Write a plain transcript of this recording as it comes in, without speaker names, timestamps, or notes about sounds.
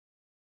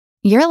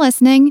You're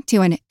listening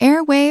to an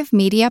Airwave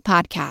Media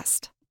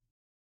Podcast.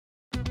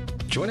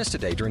 Join us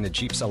today during the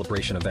Jeep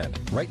Celebration event.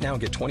 Right now,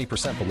 get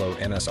 20% below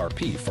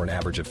MSRP for an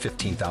average of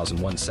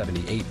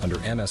 $15,178 under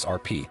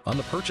MSRP on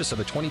the purchase of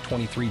a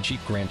 2023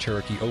 Jeep Grand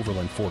Cherokee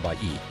Overland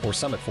 4xE or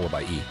Summit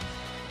 4xE.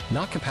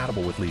 Not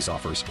compatible with lease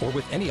offers or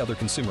with any other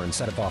consumer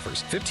incentive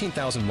offers.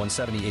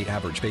 $15,178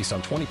 average based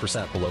on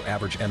 20% below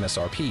average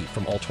MSRP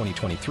from all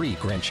 2023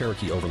 Grand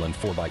Cherokee Overland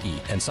 4xE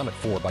and Summit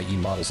 4xE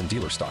models in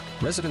dealer stock.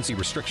 Residency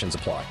restrictions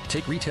apply.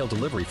 Take retail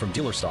delivery from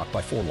dealer stock by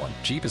 4/1.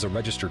 Jeep is a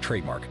registered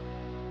trademark.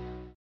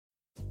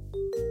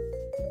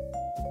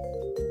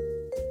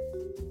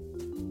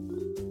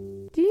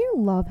 Do you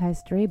love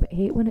history but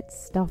hate when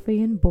it's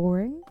stuffy and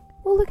boring?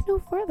 Well, look no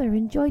further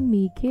and join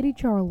me, Katie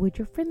Charlwood,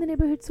 your friendly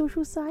neighbourhood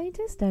social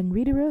scientist and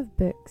reader of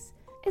books,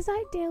 as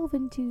I delve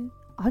into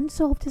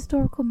unsolved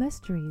historical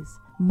mysteries,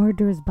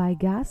 murders by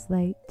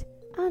gaslight,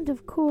 and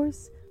of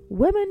course,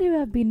 women who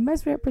have been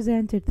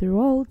misrepresented through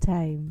all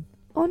time.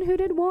 On Who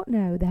Did What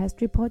Now, the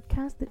history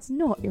podcast that's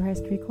not your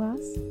history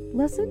class.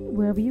 Listen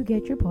wherever you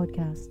get your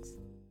podcasts.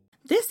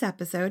 This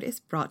episode is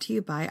brought to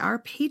you by our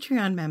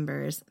Patreon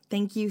members.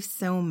 Thank you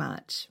so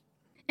much.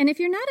 And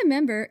if you're not a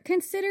member,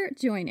 consider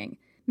joining.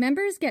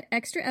 Members get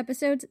extra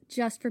episodes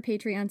just for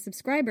Patreon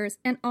subscribers,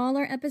 and all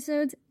our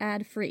episodes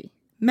ad-free.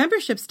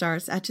 Membership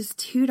starts at just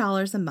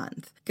 $2 a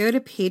month. Go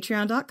to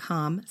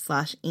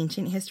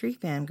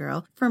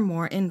patreon.com/ancienthistoryfangirl for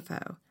more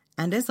info.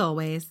 And as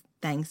always,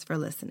 thanks for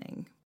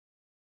listening.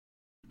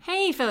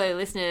 Hey, fellow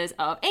listeners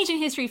of Ancient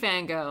History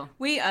Fangirl.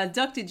 We are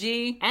Dr.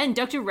 G and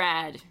Dr.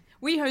 Rad.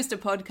 We host a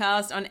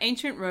podcast on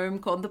ancient Rome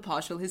called The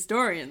Partial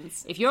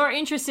Historians. If you're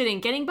interested in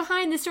getting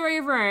behind the story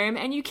of Rome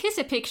and you kiss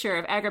a picture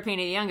of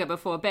Agrippina the Younger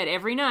before bed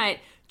every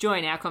night,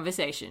 join our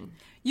conversation.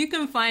 You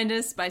can find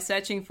us by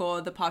searching for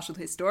The Partial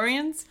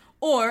Historians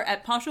or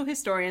at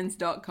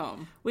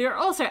partialhistorians.com. We are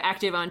also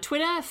active on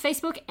Twitter,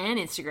 Facebook, and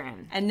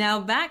Instagram. And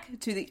now back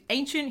to the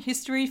Ancient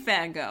History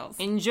Fangirls.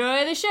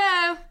 Enjoy the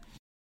show!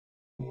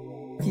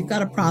 If you've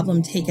got a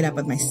problem, take it up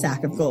with my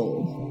sack of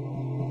gold.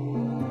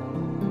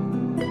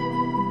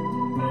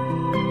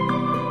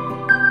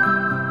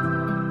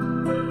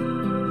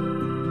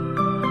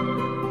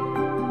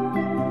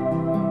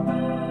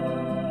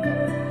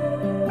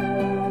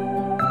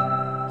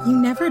 You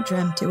never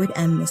dreamt it would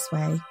end this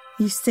way.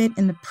 You sit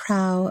in the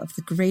prow of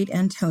the great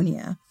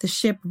Antonia, the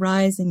ship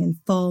rising and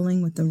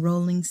falling with the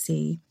rolling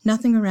sea,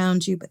 nothing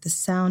around you but the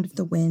sound of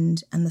the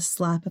wind and the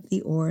slap of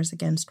the oars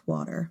against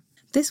water.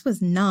 This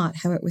was not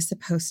how it was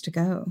supposed to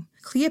go.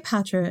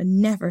 Cleopatra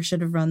never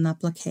should have run that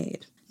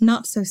blockade.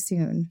 Not so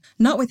soon.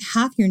 Not with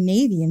half your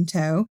navy in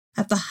tow,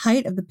 at the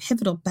height of the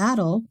pivotal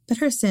battle, but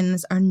her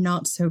sins are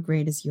not so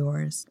great as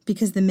yours.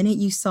 Because the minute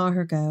you saw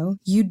her go,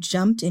 you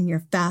jumped in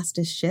your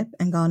fastest ship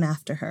and gone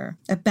after her,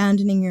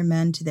 abandoning your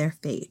men to their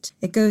fate.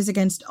 It goes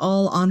against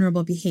all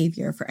honorable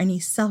behavior for any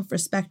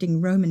self-respecting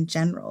Roman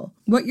general.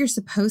 What you're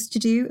supposed to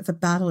do if a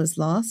battle is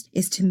lost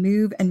is to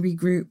move and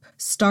regroup,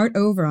 start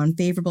over on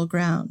favorable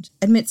ground.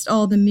 Amidst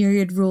all the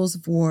myriad rules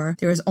of war,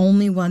 there is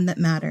only one that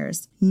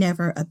matters.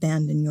 Never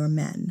abandon your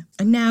men.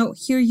 And now,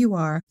 here you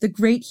are, the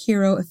great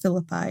hero of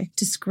Philippi,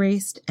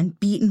 disgraced and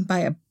beaten by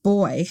a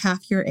boy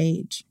half your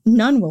age.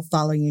 None will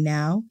follow you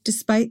now.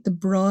 Despite the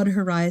broad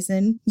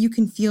horizon, you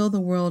can feel the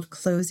world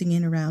closing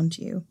in around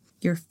you,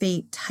 your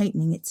fate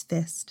tightening its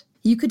fist.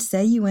 You could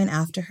say you went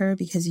after her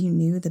because you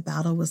knew the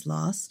battle was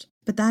lost,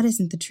 but that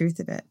isn't the truth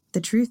of it.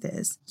 The truth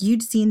is,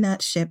 you'd seen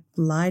that ship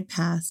glide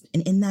past,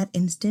 and in that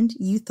instant,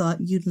 you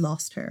thought you'd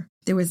lost her.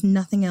 There was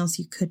nothing else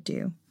you could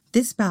do.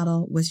 This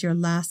battle was your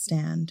last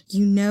stand.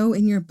 You know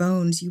in your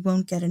bones you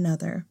won't get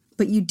another.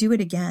 But you'd do it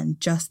again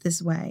just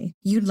this way.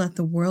 You'd let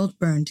the world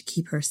burn to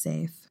keep her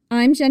safe.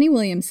 I'm Jenny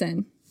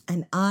Williamson.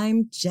 And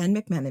I'm Jen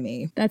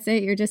McMenemy. That's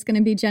it? You're just going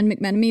to be Jen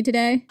McMenemy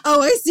today?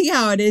 Oh, I see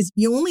how it is.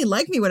 You only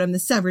like me when I'm the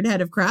severed head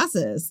of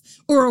Crassus.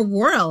 Or a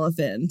war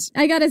elephant.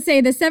 I gotta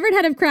say, the severed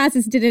head of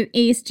Crassus did an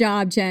ace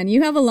job, Jen.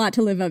 You have a lot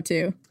to live up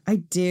to. I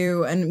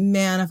do. And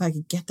man, if I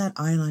could get that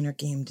eyeliner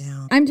game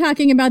down. I'm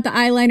talking about the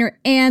eyeliner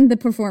and the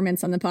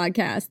performance on the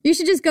podcast. You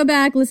should just go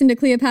back, listen to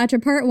Cleopatra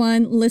Part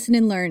 1, listen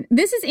and learn.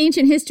 This is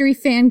Ancient History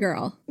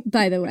Fangirl,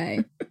 by the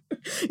way.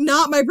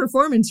 Not my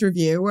performance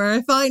review, where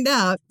I find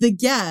out the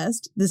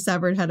guest, the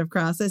severed head of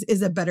Crassus,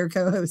 is a better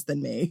co-host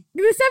than me.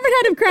 The severed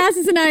head of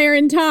Crassus and I are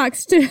in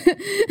talks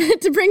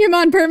to bring him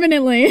on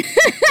permanently.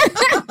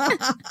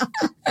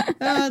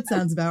 That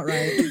sounds about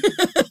right.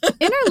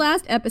 In our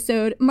last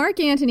episode, Mark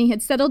Antony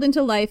had settled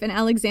into life in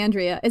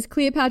Alexandria as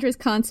Cleopatra's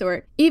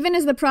consort, even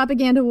as the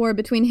propaganda war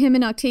between him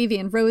and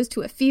Octavian rose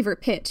to a fever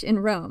pitch in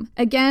Rome.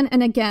 Again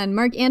and again,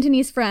 Mark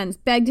Antony's friends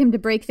begged him to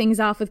break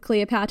things off with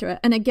Cleopatra,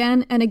 and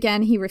again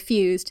he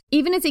refused,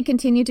 even as he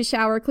continued to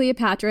shower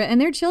Cleopatra and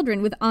their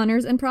children with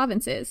honors and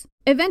provinces.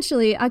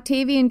 Eventually,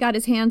 Octavian got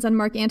his hands on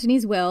Mark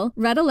Antony's will,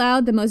 read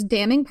aloud the most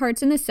damning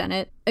parts in the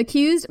Senate,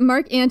 accused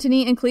Mark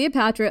Antony and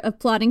Cleopatra of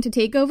plotting to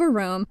take over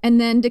Rome, and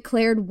then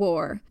declared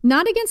war.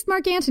 Not against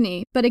Mark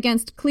Antony, but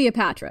against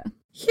Cleopatra.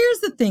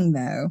 Here's the thing,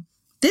 though.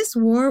 This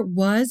war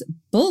was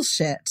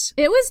bullshit.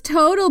 It was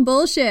total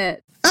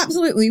bullshit.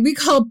 Absolutely. We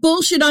call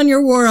bullshit on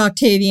your war,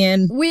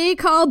 Octavian. We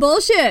call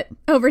bullshit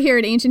over here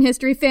at Ancient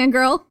History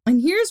Fangirl.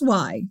 And here's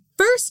why.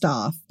 First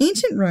off,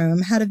 ancient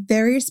Rome had a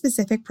very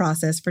specific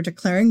process for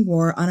declaring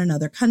war on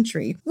another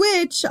country,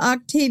 which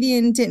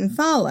Octavian didn't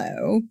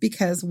follow,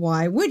 because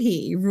why would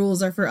he?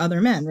 Rules are for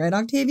other men, right,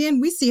 Octavian?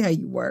 We see how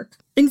you work.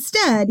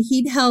 Instead,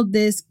 he'd held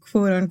this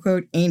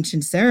quote-unquote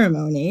ancient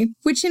ceremony,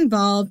 which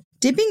involved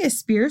dipping a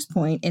spear's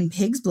point in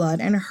pig's blood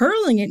and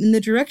hurling it in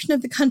the direction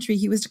of the country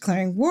he was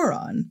declaring war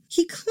on.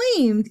 He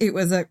claimed it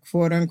was a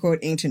quote-unquote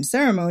ancient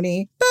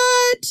ceremony,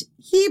 but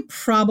he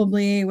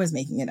probably was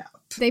making it up.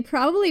 They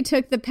probably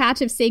took the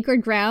patch of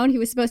sacred ground he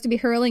was supposed to be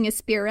hurling a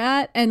spear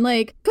at and,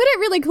 put it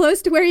really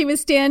close to where he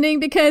was standing,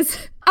 because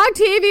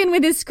Octavian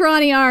with his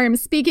scrawny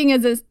arms, speaking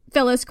as a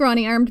fellow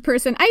scrawny armed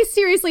person, I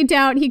seriously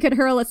doubt he could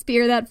hurl a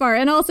spear that far.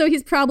 And also,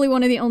 he's probably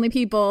one of the only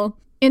people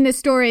in this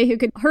story who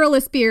could hurl a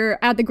spear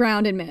at the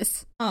ground and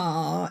miss.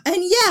 Aw,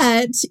 and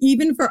yet,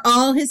 even for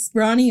all his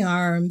scrawny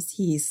arms,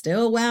 he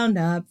still wound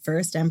up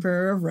first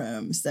emperor of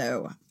Rome,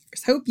 so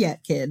there's hope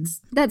yet,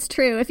 kids. That's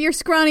true. If you're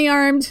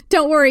scrawny-armed,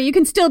 don't worry, you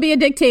can still be a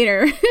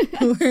dictator.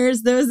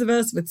 Whereas those of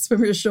us with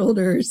swimmer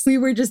shoulders, we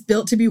were just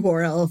built to be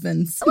war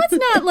elephants. Let's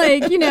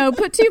not,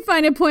 put too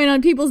fine a point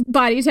on people's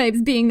body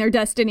types being their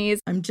destinies.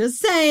 I'm just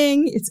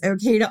saying, it's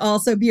okay to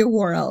also be a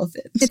war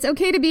elephant. It's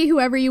okay to be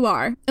whoever you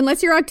are.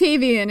 Unless you're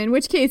Octavian, in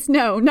which case,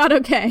 no, not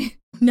okay.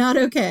 Not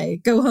okay.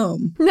 Go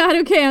home. Not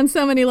okay on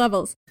so many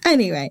levels.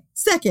 Anyway,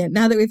 second,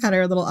 now that we've had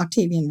our little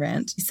Octavian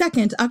rant,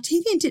 second,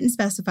 Octavian didn't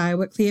specify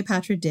what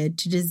Cleopatra did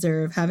to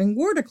deserve having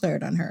war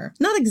declared on her.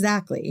 Not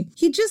exactly.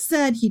 He just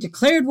said he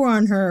declared war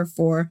on her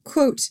for,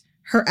 quote,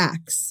 her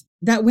acts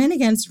that went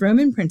against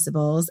Roman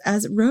principles,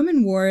 as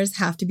Roman wars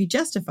have to be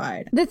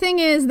justified. The thing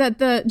is that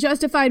the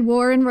justified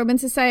war in Roman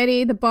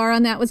society, the bar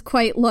on that was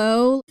quite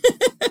low.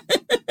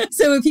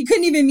 So if he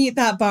couldn't even meet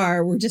that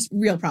bar, we're just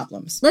real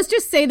problems. Let's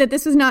just say that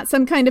this was not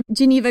some kind of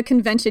Geneva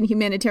Convention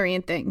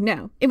humanitarian thing.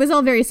 No, it was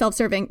all very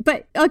self-serving.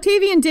 But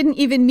Octavian didn't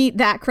even meet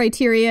that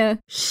criteria.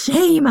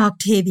 Shame,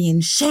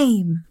 Octavian,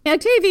 shame.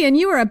 Octavian,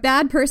 you are a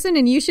bad person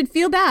and you should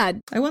feel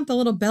bad. I want the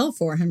little bell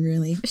for him,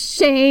 really.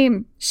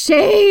 Shame.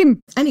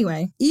 Shame!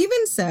 Anyway,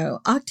 even so,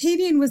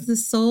 Octavian was the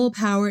sole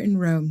power in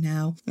Rome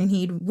now, and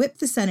he'd whipped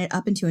the Senate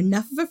up into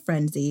enough of a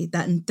frenzy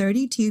that in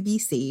 32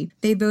 BC,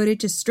 they voted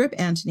to strip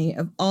Antony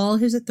of all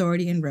his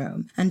authority in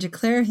Rome and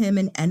declare him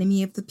an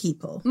enemy of the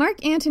people.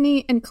 Mark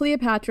Antony and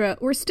Cleopatra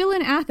were still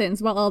in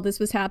Athens while all this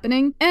was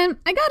happening, and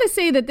I gotta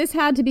say that this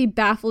had to be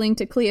baffling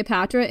to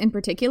Cleopatra in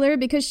particular,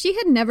 because she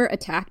had never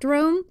attacked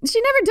Rome.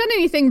 She'd never done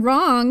anything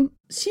wrong.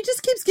 She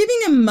just keeps giving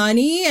them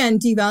money and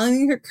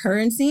devaluing her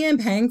currency and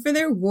paying for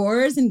their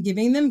wars and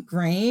giving them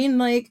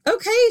grain.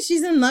 Okay,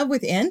 she's in love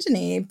with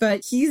Antony,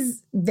 but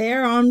he's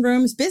there on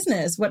Rome's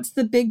business. What's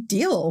the big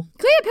deal?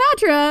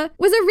 Cleopatra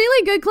was a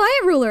really good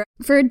client ruler.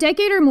 For a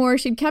decade or more,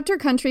 she'd kept her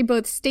country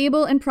both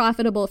stable and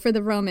profitable for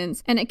the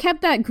Romans, and it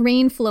kept that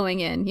grain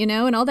flowing in,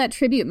 and all that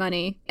tribute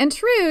money. And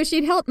true,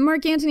 she'd helped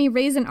Mark Antony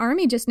raise an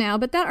army just now,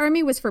 but that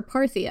army was for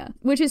Parthia,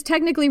 which is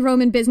technically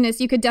Roman business.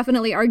 You could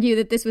definitely argue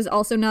that this was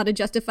also not a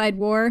justified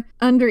war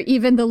under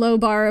even the low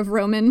bar of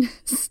Roman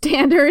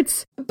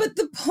standards. But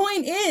the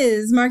point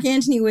is, Mark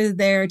Antony was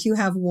there to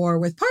have war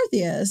with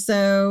Parthia,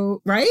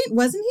 so, right?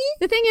 Wasn't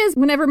he? The thing is,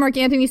 whenever Mark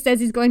Antony says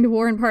he's going to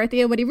war in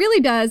Parthia, what he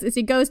really does is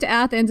he goes to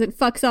Athens and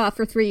fucks off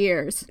for 3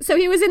 years. So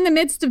he was in the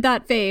midst of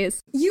that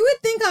phase. You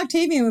would think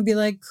Octavian would be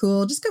like,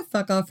 cool, just go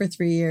fuck off for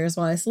 3 years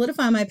while I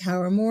solidify my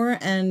power more.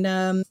 And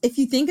if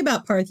you think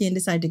about Parthia and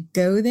decide to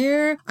go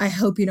there, I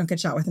hope you don't get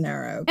shot with an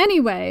arrow.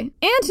 Anyway,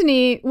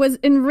 Antony was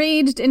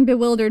enraged and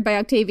bewildered by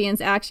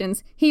Octavian's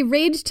actions. He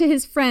raged to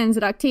his friends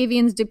at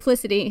Octavian's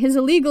duplicity, his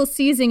illegal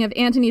seizing of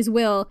Antony's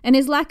will, and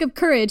his lack of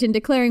courage in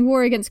declaring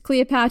war against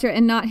Cleopatra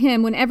and not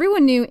him when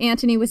everyone knew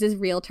Antony was his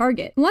real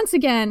target. Once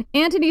again,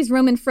 Antony's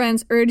Roman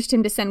friends urged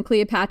him to send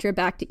Cleopatra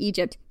back to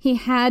Egypt. He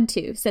had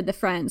to, said the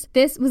friends.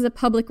 This was a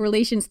public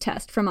relations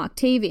test from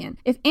Octavian.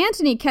 If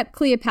Antony kept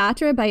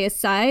Cleopatra by his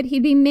side,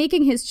 he'd be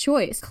making his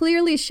choice,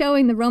 clearly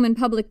showing the Roman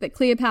public that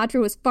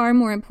Cleopatra was far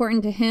more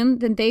important to him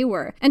than they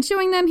were, and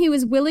showing them he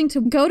was willing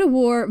to go to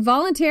war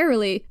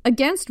voluntarily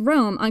against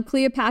Rome on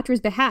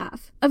Cleopatra's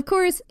behalf. Of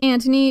course,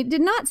 Antony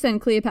did not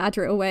send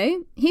Cleopatra away.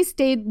 He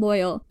stayed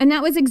loyal, and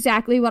that was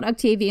exactly what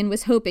Octavian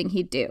was hoping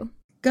he'd do.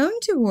 Going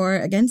to war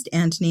against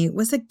Antony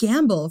was a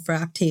gamble for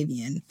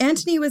Octavian.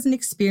 Antony was an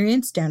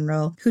experienced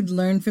general who'd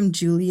learned from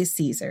Julius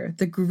Caesar,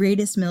 the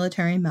greatest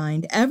military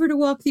mind ever to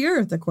walk the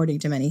earth, according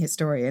to many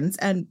historians,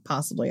 and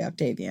possibly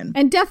Octavian.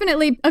 And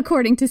definitely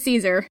according to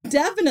Caesar.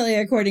 Definitely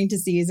according to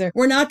Caesar.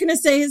 We're not going to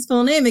say his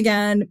full name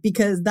again,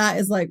 because that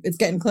is it's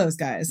getting close,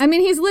 guys. I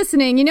mean, he's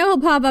listening. He'll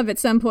pop up at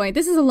some point.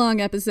 This is a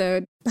long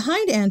episode.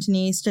 Behind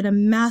Antony stood a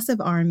massive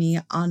army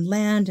on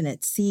land and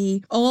at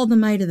sea, all the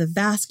might of the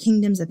vast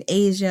kingdoms of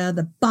Asia,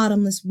 the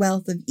bottomless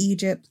wealth of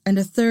Egypt, and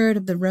a third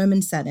of the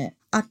Roman Senate.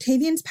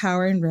 Octavian's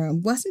power in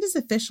Rome wasn't as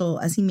official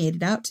as he made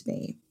it out to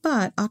be,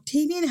 but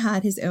Octavian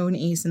had his own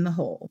ace in the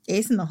hole.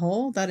 Ace in the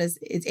hole? That is,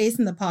 it's ace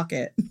in the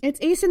pocket.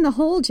 It's ace in the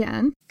hole,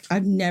 Jen.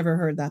 I've never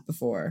heard that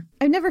before.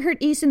 I've never heard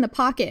ace in the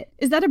pocket.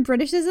 Is that a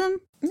Britishism?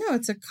 No,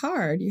 it's a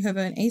card. You have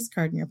an ace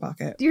card in your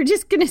pocket. You're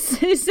just going to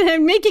say,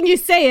 I'm making you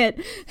say it.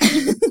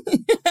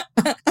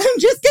 I'm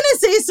just going to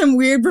say some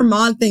weird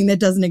Vermont thing that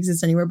doesn't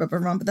exist anywhere but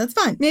Vermont, but that's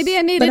fine. Maybe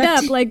I made it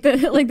up, like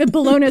the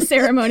Bologna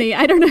ceremony.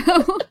 I don't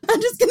know.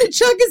 I'm just going to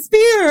chuck a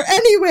spear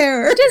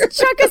anywhere. Just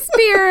chuck a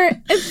spear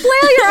and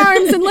flail your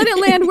arms and let it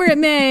land where it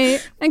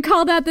may and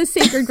call that the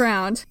sacred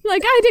ground.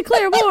 Like, I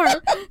declare war.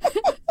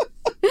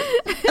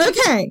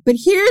 Okay, but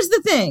here's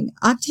the thing.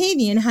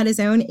 Octavian had his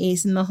own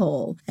ace in the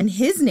hole, and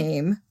his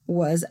name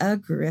was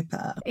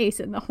Agrippa. Ace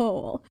in the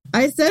hole.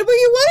 I said what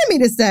you wanted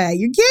me to say.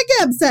 You can't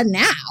get upset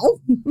now.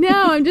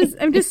 No, I'm just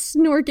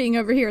snorking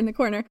over here in the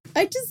corner.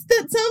 That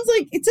sounds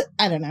like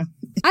I don't know.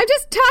 I'm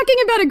just talking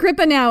about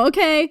Agrippa now,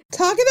 okay?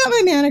 Talk about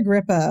my man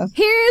Agrippa.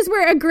 Here's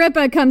where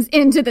Agrippa comes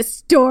into the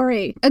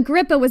story.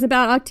 Agrippa was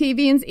about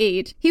Octavian's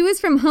age. He was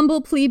from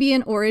humble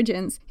plebeian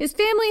origins. His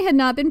family had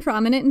not been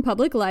prominent in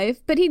public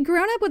life, but he'd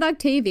grown up with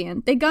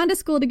Octavian. They'd gone to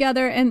school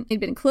together and they'd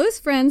been close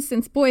friends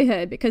since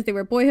boyhood because they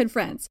were boyhood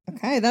friends.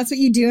 Okay, that's what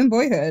you do in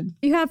boyhood.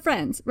 You have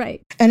friends,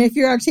 right? And if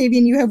you're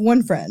Octavian, you have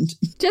one friend.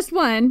 Just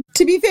one.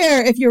 To be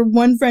fair, if your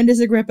one friend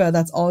is Agrippa,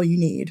 that's all you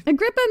need.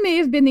 Agrippa may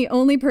have been the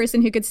only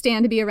person who could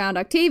stand to be around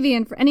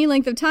Octavian for any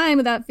length of time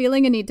without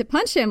feeling a need to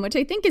punch him, which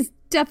I think is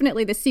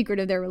definitely the secret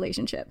of their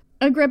relationship.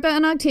 Agrippa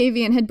and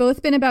Octavian had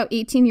both been about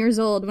 18 years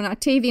old when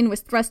Octavian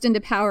was thrust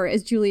into power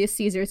as Julius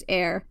Caesar's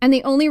heir. And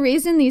the only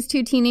reason these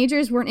two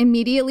teenagers weren't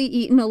immediately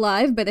eaten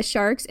alive by the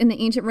sharks in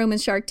the ancient Roman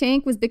shark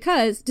tank was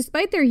because,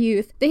 despite their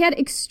youth, they had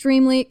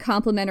extremely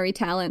complementary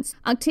talents.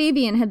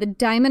 Octavian had the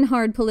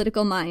diamond-hard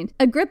political mind.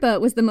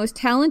 Agrippa was the most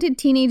talented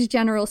teenage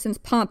general since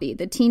Pompey,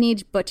 the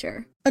teenage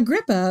butcher.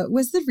 Agrippa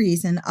was the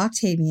reason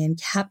Octavian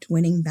kept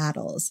winning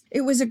battles.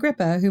 It was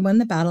Agrippa who won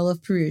the Battle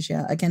of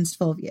Perugia against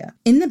Fulvia.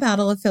 In the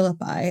Battle of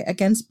Philippi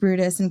against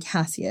Brutus and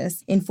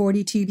Cassius in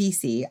 42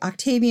 BC,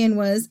 Octavian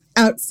was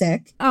out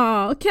sick.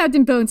 Oh,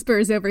 Captain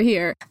Bonespurs over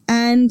here.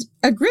 And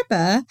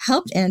Agrippa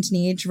helped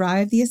Antony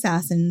drive the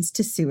assassins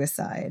to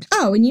suicide.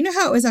 Oh, and you know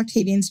how it was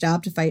Octavian's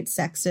job to fight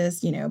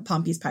Sextus,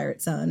 Pompey's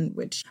pirate son,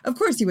 which of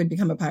course he would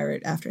become a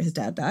pirate after his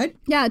dad died.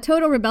 Yeah,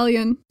 total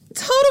rebellion.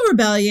 Total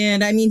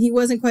rebellion. I mean, he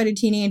wasn't quite a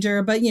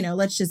teenager, but,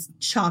 let's just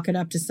chalk it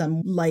up to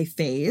some life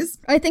phase.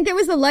 I think it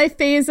was the life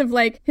phase of,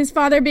 his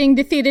father being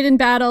defeated in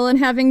battle and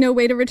having no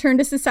way to return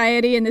to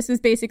society, and this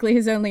was basically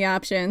his only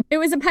option. It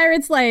was a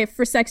pirate's life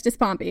for Sextus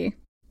Pompey.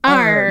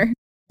 Arr.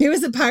 It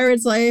was a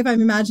pirate's life.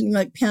 I'm imagining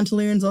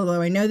pantaloons,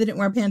 although I know they didn't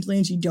wear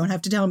pantaloons. You don't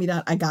have to tell me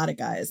that. I got it,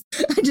 guys.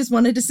 I just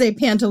wanted to say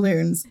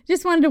pantaloons.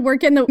 Just wanted to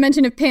work in the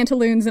mention of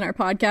pantaloons in our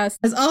podcast.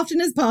 As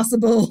often as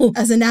possible,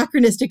 as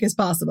anachronistic as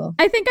possible.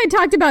 I think I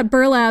talked about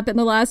burlap in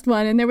the last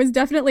one, and there was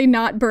definitely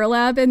not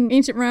burlap in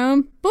ancient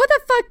Rome. But what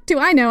the fuck do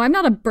I know? I'm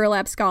not a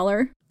burlap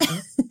scholar.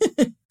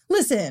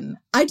 Listen,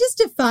 I just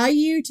defy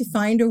you to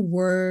find a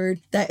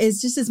word that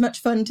is just as much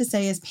fun to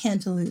say as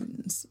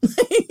pantaloons.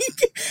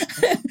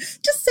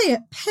 Just say it,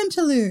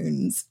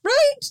 pantaloons,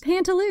 right?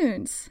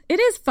 Pantaloons.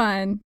 It is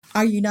fun.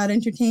 Are you not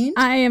entertained?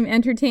 I am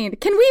entertained.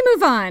 Can we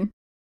move on?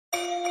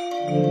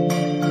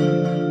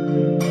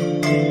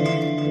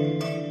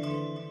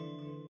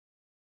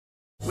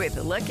 With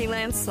the Lucky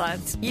Land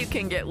Slots, you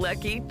can get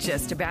lucky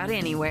just about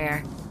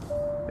anywhere.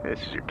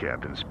 This is your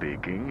captain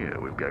speaking.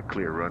 We've got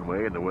clear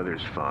runway and the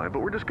weather's fine, but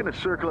we're just going to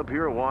circle up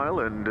here a while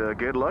and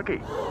get lucky.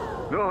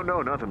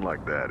 No, nothing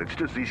like that. It's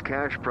just these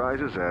cash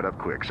prizes add up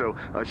quick. So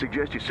I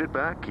suggest you sit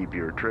back, keep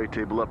your tray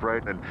table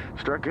upright, and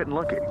start getting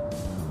lucky.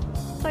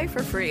 Play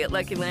for free at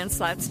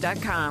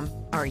LuckyLandSlots.com.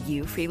 Are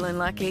you feeling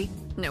lucky?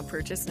 No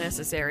purchase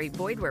necessary.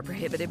 Void where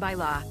prohibited by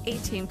law.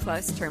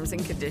 18+ terms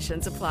and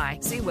conditions apply.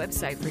 See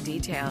website for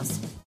details.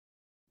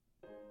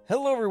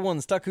 Hello everyone,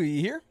 Stakuyi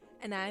here.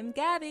 And I'm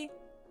Gabby.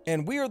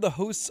 And we are the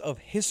hosts of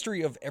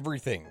History of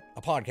Everything,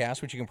 a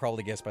podcast which you can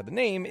probably guess by the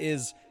name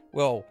is,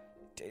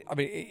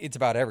 it's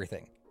about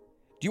everything.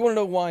 Do you want to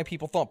know why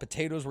people thought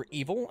potatoes were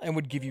evil and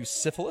would give you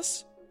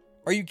syphilis?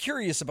 Are you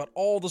curious about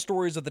all the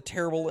stories of the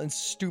terrible and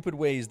stupid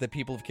ways that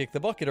people have kicked the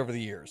bucket over the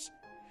years?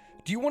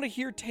 Do you want to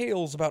hear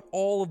tales about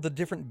all of the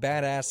different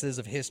badasses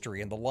of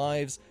history and the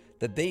lives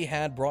that they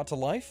had brought to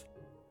life?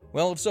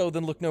 Well, if so,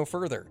 then look no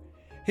further.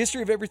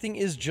 History of Everything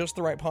is just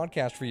the right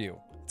podcast for you.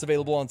 It's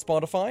available on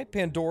Spotify,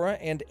 Pandora,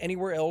 and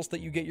anywhere else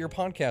that you get your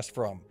podcast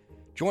from.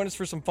 Join us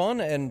for some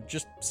fun and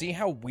just see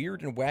how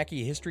weird and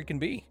wacky history can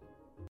be.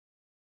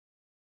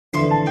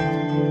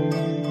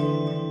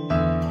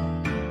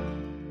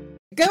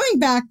 Going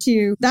back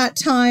to that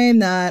time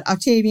that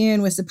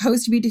Octavian was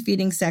supposed to be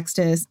defeating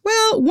Sextus,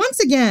 well,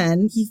 once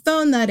again, he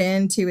phoned that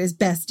in to his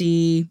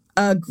bestie,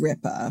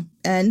 Agrippa.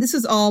 And this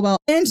was all while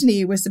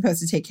Antony was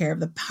supposed to take care of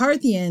the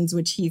Parthians,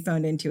 which he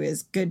phoned into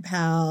his good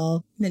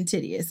pal,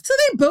 Ventidius. So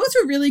they both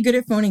were really good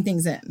at phoning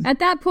things in. At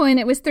that point,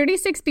 it was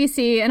 36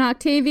 BC, and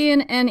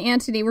Octavian and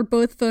Antony were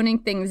both phoning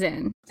things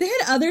in. They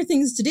had other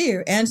things to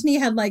do. Antony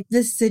had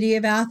the city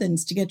of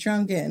Athens to get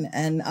drunk in,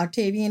 and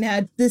Octavian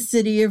had the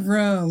city of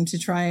Rome to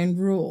try and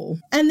rule.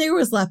 And there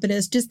was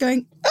Lepidus just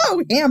going,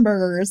 Oh,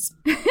 hamburgers.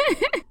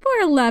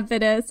 Poor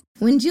Lepidus.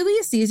 When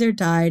Julius Caesar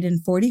died in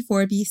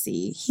 44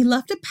 BC, he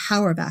left a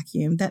power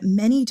vacuum that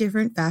many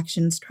different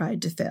factions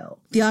tried to fill.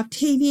 The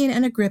Octavian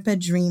and Agrippa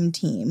Dream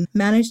Team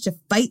managed to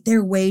fight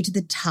their way to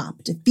the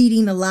top,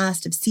 defeating the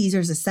last of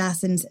Caesar's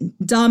assassins and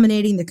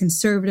dominating the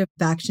conservative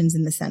factions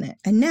in the Senate.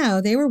 And now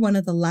they were one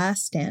of the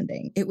last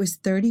standing. It was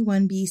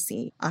 31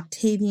 BC.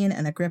 Octavian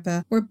and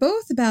Agrippa were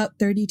both about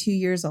 32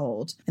 years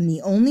old, and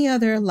the only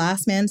other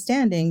last man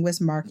standing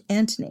was Mark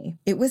Antony.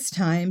 It was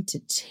time to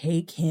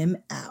take him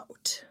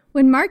out.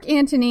 When Mark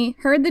Antony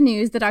heard the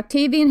news that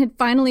Octavian had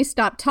finally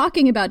stopped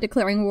talking about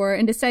declaring war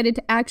and decided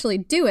to actually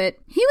do it,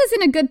 he was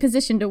in a good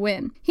position to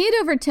win. He had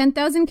over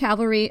 10,000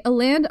 cavalry, a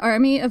land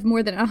army of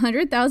more than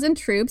 100,000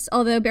 troops,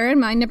 although bear in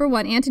mind, number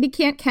one, Antony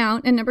can't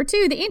count, and number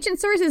two, the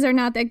ancient sources are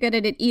not that good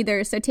at it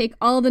either, so take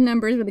all the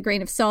numbers with a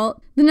grain of salt.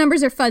 The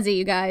numbers are fuzzy,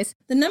 you guys.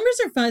 The numbers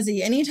are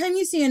fuzzy. Anytime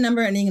you see a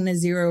number ending in a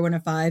 0 and a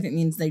 5, it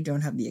means they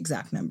don't have the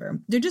exact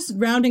number. They're just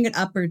rounding it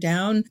up or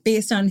down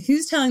based on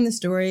who's telling the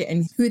story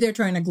and who they're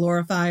trying to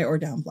glorify or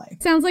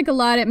downplay. Sounds like a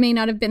lot. It may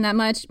not have been that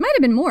much. Might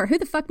have been more. Who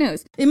the fuck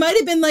knows? It might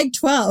have been like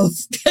 12,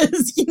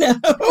 because, you know.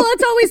 Well,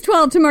 it's always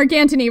 12 to Mark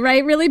Antony,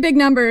 right? Really big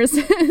numbers.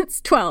 It's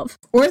 12.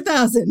 Or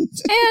 1,000.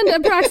 And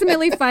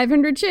approximately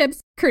 500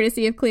 ships,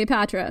 courtesy of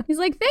Cleopatra. He's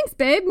like, thanks,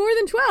 babe. More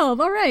than 12.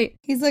 All right.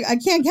 He's like, I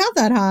can't count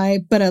that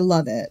high, but I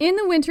love it. In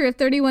the winter of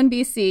 31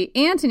 BC,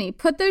 Antony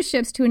put those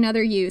ships to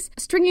another use,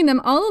 stringing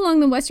them all along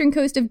the western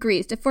coast of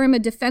Greece to form a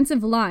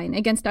defensive line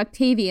against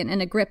Octavian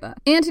and Agrippa.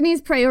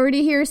 Antony's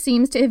priority here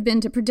seems to have been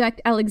to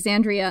protect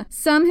Alexandria.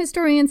 Some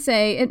historians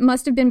say it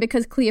must have been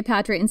because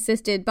Cleopatra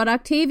insisted, but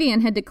Octavian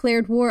had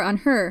declared war on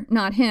her,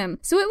 not him,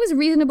 so it was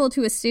reasonable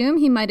to assume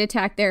he might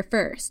attack there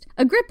first.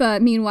 Agrippa,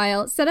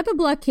 meanwhile, set up a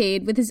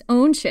blockade with his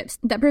own ships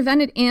that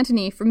prevented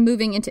Antony from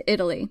moving into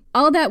Italy.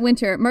 All that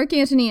winter, Mark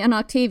Antony and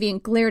Octavian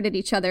glared at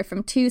each other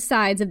from two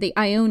sides of the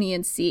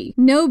Ionian Sea.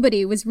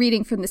 Nobody was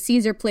reading from the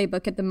Caesar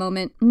playbook at the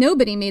moment.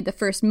 Nobody made the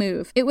first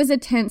move. It was a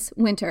tense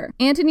winter.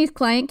 Antony's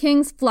client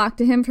kings flocked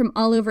to him from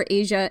all over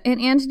Asia, and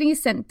Antony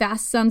sent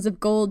vast sums of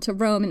gold to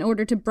Rome in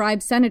order to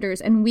bribe senators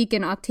and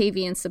weaken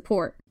Octavian's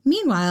support.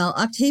 Meanwhile,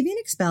 Octavian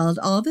expelled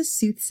all the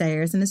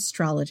soothsayers and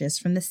astrologists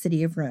from the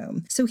city of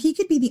Rome, so he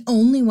could be the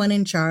only one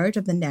in charge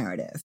of the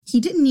narrative. He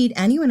didn't need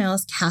anyone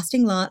else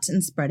casting lots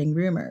and spreading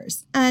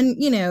rumors.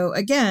 And, you know,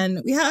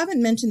 again, we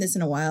haven't mentioned this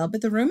in a while, but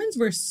the Romans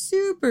were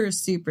super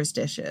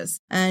superstitious,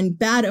 and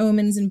bad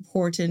omens and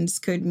portents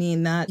could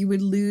mean that you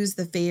would lose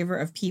the favor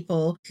of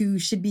people who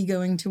should be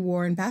going to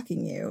war and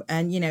backing you.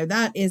 And, you know,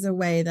 that is a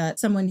way that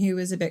someone who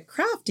is a bit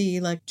crafty,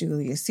 like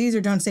Julius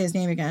Caesar, don't say his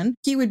name again,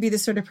 he would be the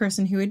sort of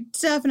person who would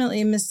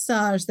definitely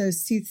massage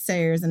those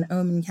soothsayers and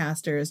omen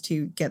casters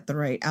to get the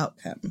right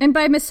outcome. And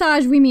by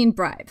massage, we mean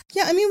bribe.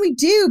 Yeah, I mean, we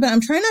do, but I'm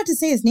trying not to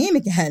say his name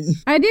again.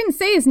 I didn't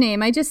say his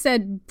name. I just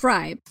said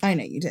bribe. I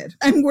know you did.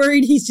 I'm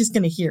worried he's just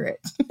going to hear it.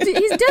 He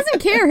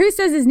doesn't care who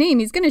says his name.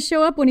 He's going to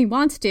show up when he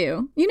wants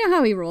to. You know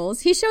how he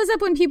rolls. He shows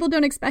up when people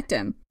don't expect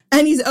him.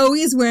 And he's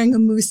always wearing a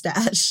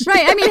mustache.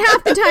 Right. I mean,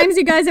 half the times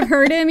you guys have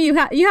heard him, you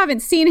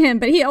haven't seen him,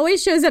 but he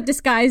always shows up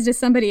disguised as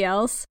somebody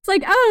else. It's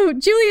like, oh,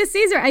 Julius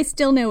Caesar, I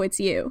still know it's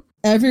you.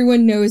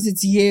 Everyone knows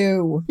it's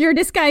you. You're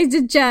disguised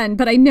as Jen,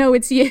 but I know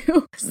it's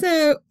you.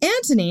 So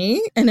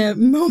Antony, in a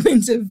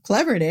moment of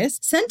cleverness,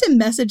 sent a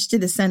message to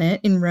the Senate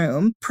in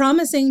Rome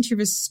promising to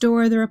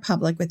restore the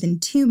Republic within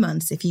 2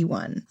 months if he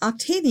won.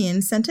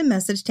 Octavian sent a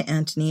message to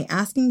Antony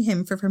asking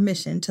him for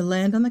permission to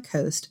land on the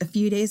coast a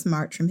few days'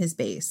 march from his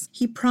base.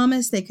 He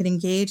promised they could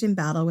engage in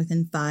battle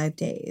within 5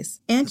 days.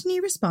 Antony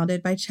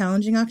responded by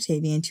challenging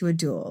Octavian to a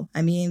duel.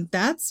 I mean,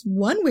 that's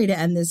one way to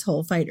end this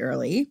whole fight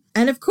early.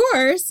 And of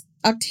course,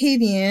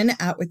 Octavian,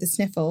 out with the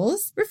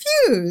sniffles,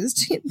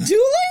 refused.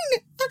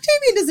 Dueling?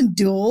 Octavian doesn't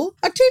duel.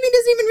 Octavian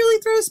doesn't even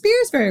really throw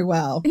spears very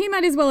well. He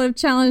might as well have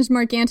challenged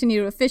Mark Antony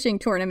to a fishing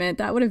tournament.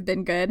 That would have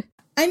been good.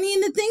 I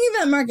mean, the thing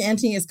that Mark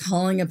Antony is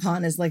calling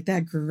upon is like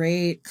that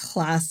great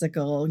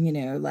classical, you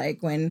know, like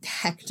when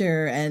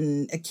Hector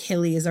and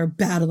Achilles are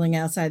battling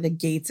outside the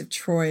gates of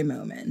Troy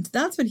moment.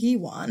 That's what he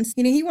wants.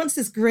 You know, he wants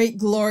this great,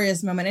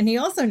 glorious moment. And he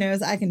also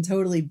knows I can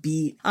totally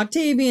beat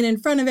Octavian in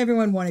front of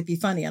everyone. Won't it be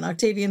funny? And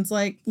Octavian's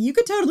like, you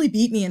could totally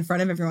beat me in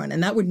front of everyone.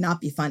 And that would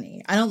not be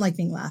funny. I don't like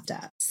being laughed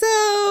at.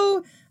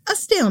 So a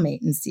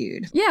stalemate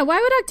ensued. Yeah, why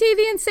would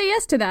Octavian say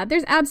yes to that?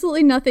 There's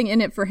absolutely nothing in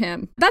it for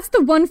him. That's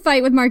the one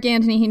fight with Mark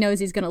Antony he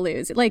knows he's going to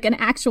lose, like an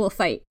actual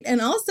fight.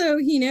 And also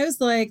he knows,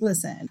 like,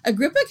 listen,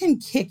 Agrippa can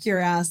kick your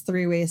ass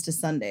 3 ways to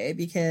Sunday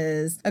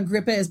because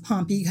Agrippa is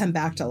Pompey come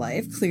back to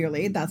life.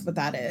 Clearly, that's what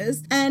that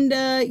is. And,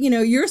 you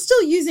know, you're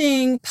still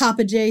using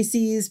Papa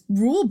JC's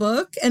rule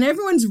book and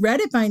everyone's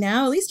read it by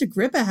now. At least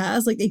Agrippa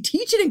has. Like, they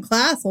teach it in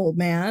class, old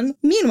man.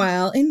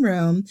 Meanwhile, in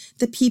Rome,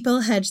 the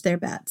people hedged their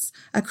bets.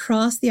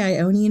 Across the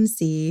Ionian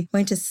Sea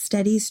went a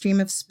steady stream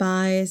of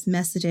spies,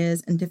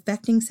 messages, and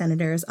defecting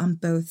senators on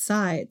both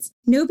sides.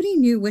 Nobody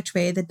knew which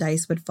way the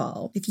dice would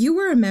fall. If you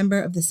were a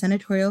member of the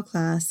senatorial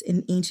class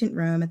in ancient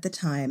Rome at the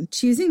time,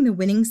 choosing the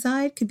winning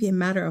side could be a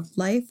matter of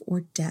life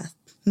or death.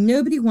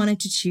 Nobody wanted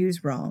to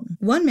choose wrong.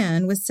 One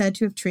man was said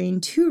to have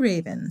trained 2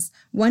 ravens,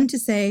 one to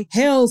say,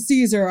 "Hail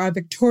Caesar, our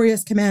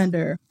victorious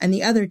commander," and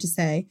the other to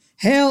say,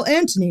 "Hail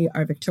Antony,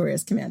 our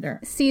victorious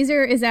commander."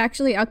 Caesar is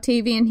actually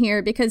Octavian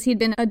here because he'd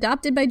been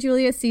adopted by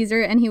Julius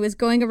Caesar and he was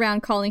going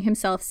around calling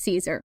himself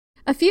Caesar.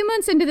 A few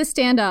months into the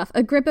standoff,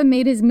 Agrippa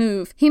made his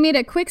move. He made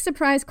a quick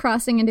surprise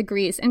crossing into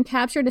Greece and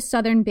captured a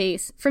southern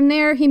base. From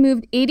there, he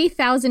moved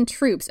 80,000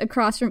 troops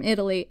across from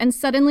Italy, and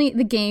suddenly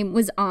the game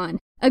was on.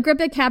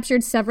 Agrippa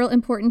captured several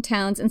important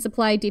towns and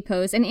supply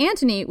depots, and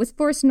Antony was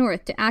forced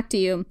north to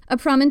Actium, a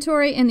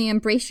promontory in the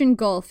Ambracian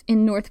Gulf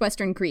in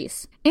northwestern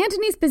Greece.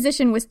 Antony's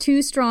position was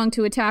too strong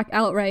to attack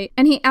outright,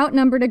 and he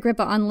outnumbered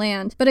Agrippa on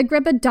land, but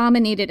Agrippa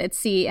dominated at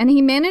sea, and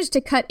he managed to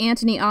cut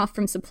Antony off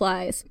from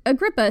supplies.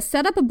 Agrippa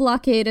set up a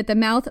blockade at the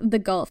mouth of the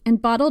Gulf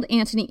and bottled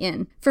Antony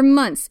in. For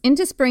months,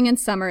 into spring and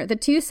summer, the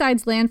two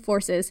sides' land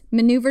forces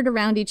maneuvered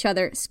around each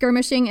other,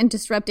 skirmishing and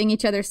disrupting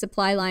each other's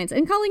supply lines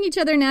and calling each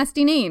other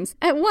nasty names.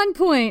 At one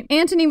point,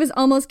 Antony was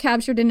almost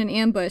captured in an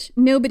ambush.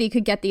 Nobody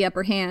could get the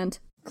upper hand.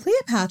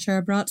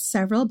 Cleopatra brought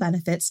several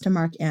benefits to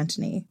Mark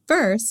Antony.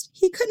 First,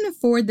 he couldn't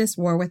afford this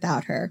war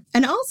without her.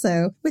 And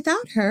also,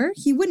 without her,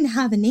 he wouldn't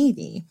have a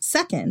navy.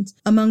 Second,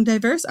 among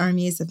diverse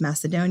armies of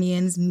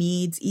Macedonians,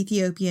 Medes,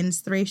 Ethiopians,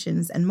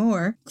 Thracians, and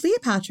more,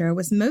 Cleopatra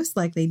was most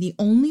likely the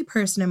only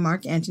person in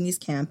Mark Antony's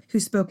camp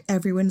who spoke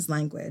everyone's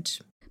language.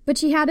 But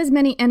she had as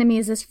many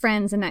enemies as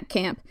friends in that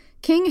camp.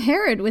 King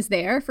Herod was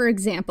there, for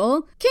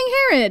example. King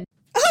Herod!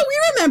 Oh,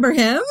 we remember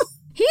him!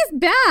 He's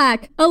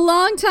back! A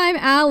longtime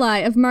ally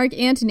of Mark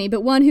Antony,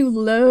 but one who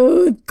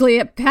loathed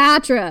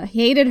Cleopatra,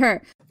 hated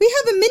her. We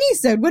have a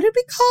mini-sode. What did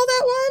we call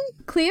that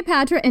one?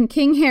 Cleopatra and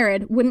King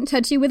Herod wouldn't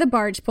touch you with a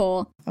barge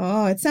pole.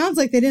 Oh, it sounds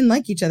like they didn't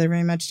like each other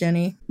very much,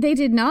 Jenny. They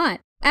did not.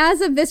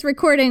 As of this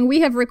recording, we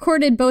have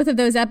recorded both of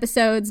those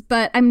episodes,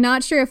 but I'm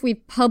not sure if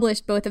we've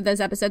published both of those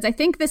episodes. I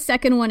think the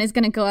second one is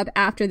going to go up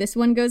after this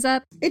one goes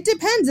up. It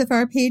depends. If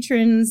our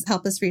patrons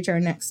help us reach our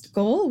next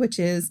goal, which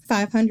is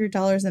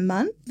 $500 a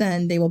month,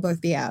 then they will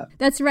both be out.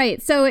 That's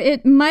right. So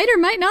it might or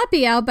might not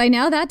be out by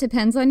now. That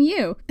depends on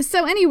you.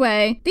 So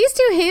anyway, these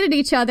two hated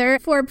each other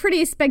for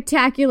pretty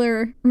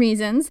spectacular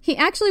reasons. He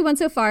actually went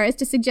so far as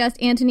to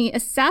suggest Antony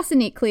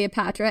assassinate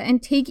Cleopatra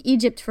and take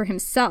Egypt for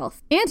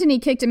himself. Antony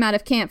kicked him out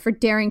of camp for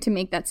daring to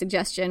make that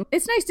suggestion.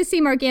 It's nice to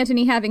see Mark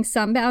Antony having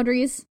some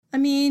boundaries. I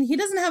mean, he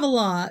doesn't have a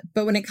lot,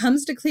 but when it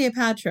comes to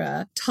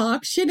Cleopatra,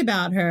 talk shit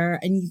about her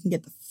and you can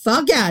get the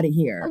fuck out of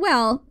here.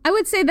 Well, I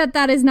would say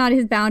that is not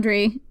his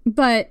boundary,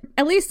 but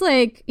at least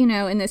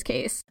in this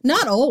case.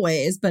 Not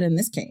always, but in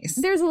this case.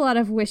 There's a lot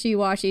of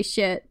wishy-washy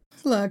shit.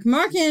 Look,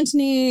 Mark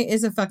Antony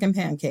is a fucking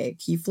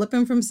pancake. You flip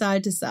him from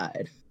side to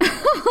side.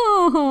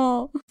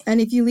 Oh. And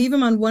if you leave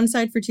him on one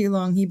side for too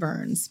long, he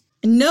burns.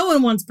 And no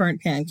one wants burnt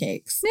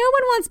pancakes. No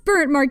one wants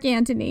burnt Mark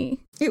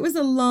Antony. It was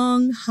a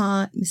long,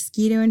 hot,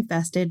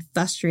 mosquito-infested,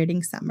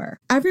 frustrating summer.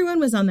 Everyone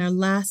was on their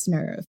last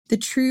nerve. The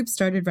troops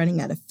started running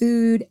out of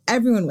food.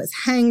 Everyone was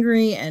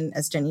hangry, and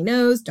as Jenny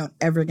knows, don't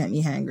ever get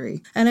me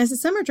hangry. And as the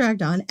summer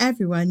dragged on,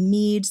 everyone,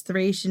 Medes,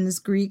 Thracians,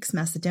 Greeks,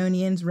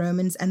 Macedonians,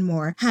 Romans, and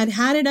more, had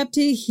it up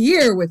to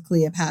here with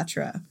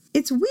Cleopatra.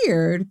 It's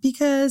weird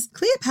because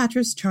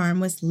Cleopatra's charm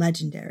was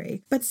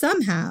legendary, but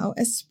somehow,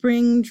 as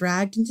spring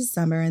dragged into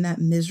summer in that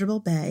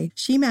miserable bay,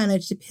 she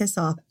managed to piss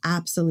off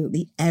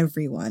absolutely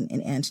everyone in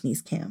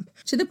Antony's camp,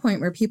 to the point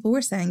where people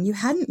were saying you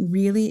hadn't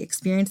really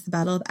experienced the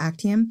Battle of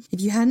Actium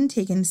if you hadn't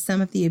taken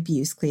some of the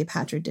abuse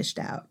Cleopatra dished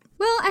out.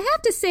 Well, I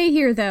have to say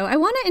here, though, I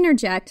want to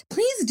interject.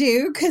 Please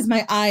do, because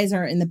my eyes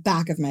are in the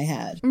back of my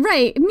head.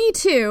 Right, me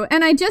too.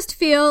 And I just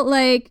feel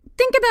like,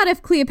 think about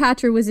if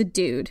Cleopatra was a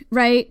dude,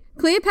 right?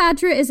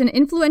 Cleopatra is an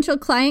influential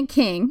client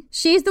king.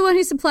 She's the one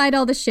who supplied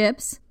all the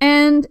ships,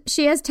 and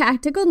she has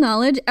tactical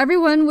knowledge.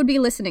 Everyone would be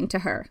listening to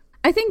her.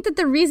 I think that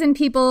the reason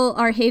people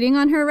are hating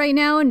on her right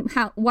now and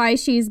why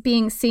she's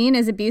being seen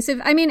as abusive,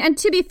 I mean, and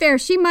to be fair,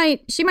 she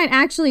might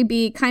actually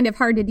be kind of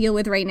hard to deal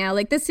with right now.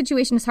 Like, this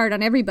situation is hard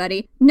on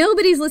everybody.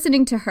 Nobody's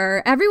listening to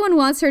her. Everyone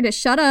wants her to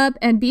shut up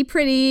and be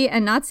pretty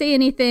and not say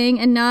anything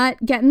and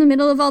not get in the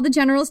middle of all the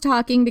generals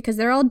talking because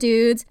they're all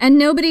dudes, and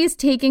nobody's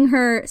taking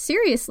her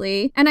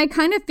seriously. And I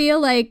kind of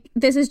feel like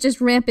this is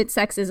just rampant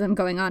sexism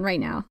going on right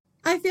now.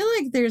 I feel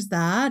like there's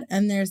that,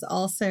 and there's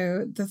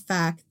also the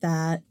fact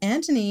that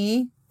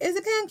Antony is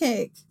a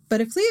pancake.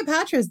 But if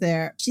Cleopatra's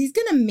there, she's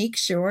going to make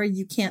sure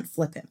you can't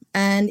flip him.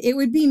 And it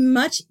would be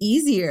much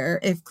easier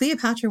if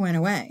Cleopatra went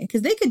away,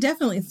 because they could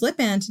definitely flip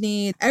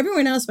Antony.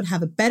 Everyone else would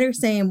have a better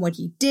say in what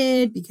he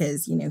did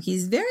because,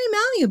 he's very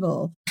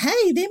malleable.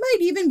 Hey, they might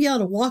even be able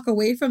to walk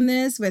away from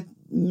this with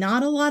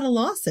not a lot of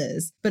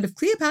losses. But if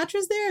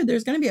Cleopatra's there,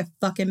 there's going to be a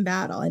fucking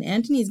battle, and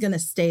Antony's going to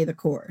stay the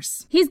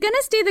course. He's going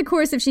to stay the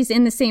course if she's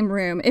in the same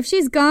room. If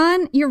she's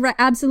gone, you're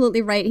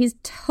absolutely right. He's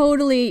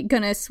totally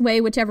going to sway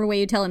whichever way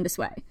you tell him to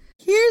sway.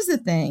 Here's the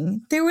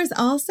thing. There was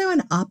also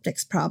an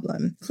optics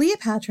problem.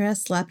 Cleopatra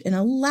slept in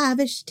a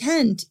lavish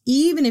tent,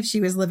 even if she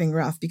was living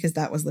rough, because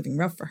that was living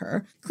rough for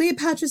her.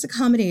 Cleopatra's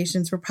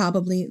accommodations were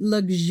probably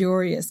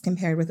luxurious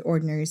compared with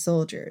ordinary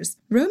soldiers.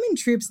 Roman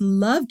troops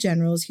loved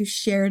generals who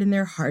shared in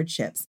their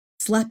hardships.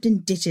 slept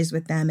in ditches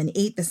with them and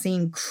ate the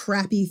same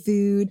crappy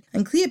food.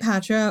 And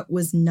Cleopatra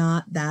was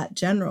not that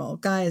general.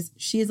 Guys,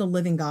 she is a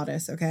living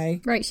goddess,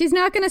 okay? Right. She's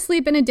not going to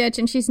sleep in a ditch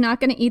and she's not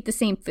going to eat the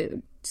same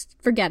food. Just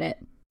forget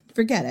it.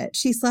 Forget it.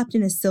 She slept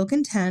in a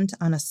silken tent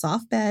on a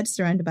soft bed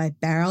surrounded by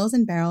barrels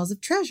and barrels of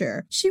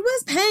treasure. She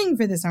was paying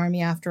for this army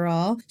after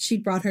all.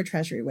 She'd brought her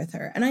treasury with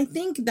her. And I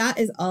think that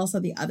is also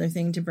the other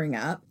thing to bring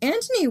up.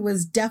 Antony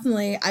was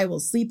definitely, I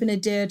will sleep in a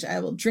ditch. I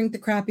will drink the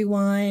crappy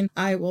wine.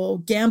 I will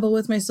gamble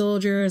with my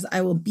soldiers.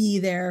 I will be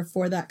there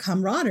for that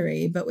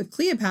camaraderie. But with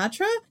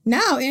Cleopatra,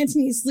 now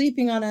Antony's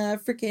sleeping on a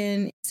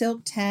freaking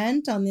silk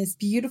tent on this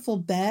beautiful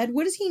bed.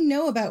 What does he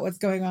know about what's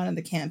going on in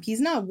the camp?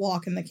 He's not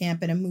walking the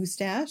camp in a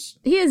mustache.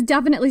 He is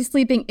definitely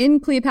sleeping in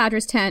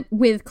Cleopatra's tent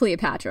with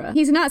Cleopatra.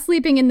 He's not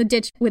sleeping in the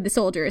ditch with the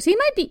soldiers. He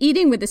might be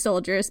eating with the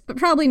soldiers, but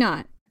probably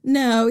not.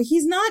 No,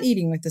 he's not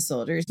eating with the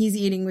soldiers. He's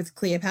eating with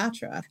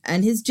Cleopatra.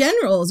 And his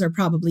generals are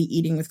probably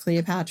eating with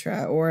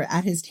Cleopatra or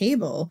at his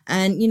table.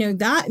 And, you know,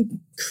 that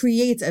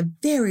creates a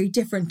very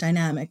different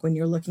dynamic when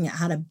you're looking at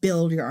how to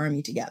build your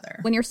army together.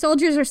 When your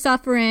soldiers are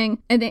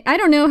suffering, and I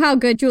don't know how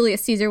good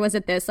Julius Caesar was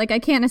at this. Like, I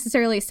can't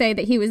necessarily say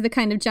that he was the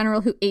kind of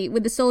general who ate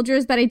with the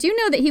soldiers, but I do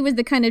know that he was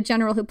the kind of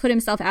general who put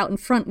himself out in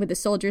front with the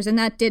soldiers, and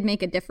that did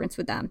make a difference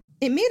with them.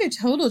 It made a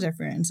total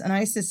difference, and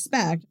I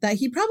suspect that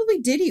he probably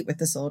did eat with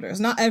the soldiers.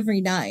 Not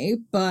every night,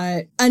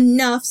 but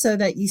enough so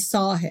that you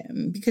saw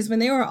him. Because when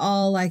they were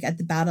all, like, at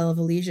the Battle of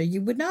Alesia,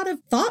 you would not have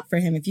fought for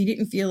him if you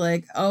didn't feel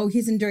like, oh,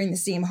 he's enduring the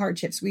same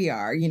hardships we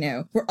are, you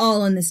know. We're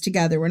all in this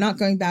together. We're not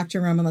going back to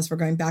Rome unless we're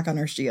going back on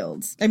our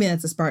shields. I mean,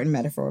 that's a Spartan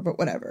metaphor, but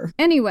whatever.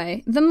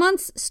 Anyway, the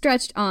months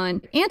stretched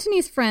on.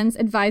 Antony's friends,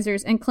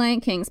 advisors, and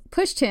client kings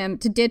pushed him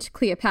to ditch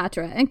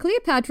Cleopatra, and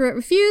Cleopatra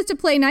refused to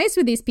play nice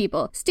with these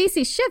people.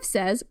 Stacy Schiff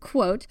says,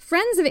 quote,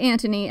 friends of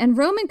Antony and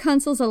Roman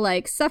consuls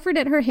alike suffered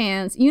at her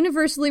hands,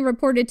 universally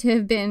reported to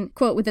have been,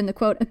 quote, within the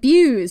quote,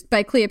 abused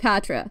by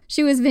Cleopatra.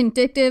 She was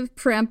vindictive,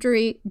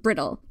 peremptory,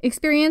 brittle.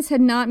 Experience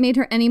had not made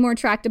her any more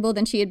tractable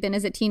than she had been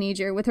as a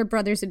teenager with her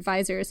brother's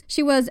advisors.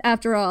 She was,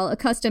 after all,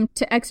 accustomed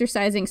to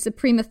exercising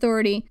supreme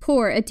authority,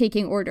 poor at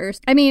taking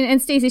orders. I mean,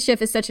 and Stacy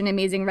Schiff is such an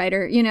amazing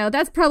writer. You know,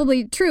 that's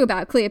probably true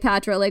about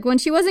Cleopatra. Like, when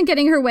she wasn't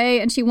getting her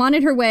way and she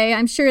wanted her way,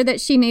 I'm sure that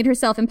she made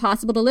herself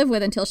impossible to live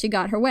with until she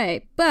got her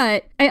way.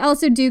 But I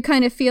also do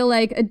kind of feel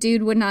like a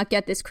dude would not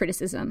get this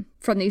criticism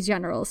from these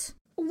generals.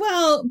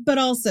 Well, but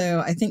also,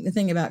 I think the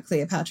thing about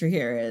Cleopatra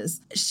here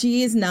is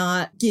she is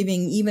not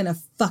giving even a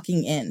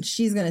fucking inch.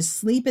 She's going to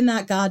sleep in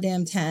that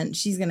goddamn tent.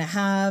 She's going to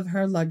have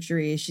her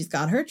luxury. She's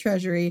got her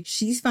treasury.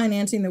 She's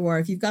financing the war.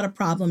 If you've got a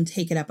problem,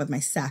 take it up with my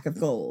sack of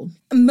gold.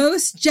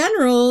 Most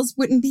generals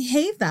wouldn't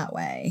behave that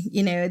way.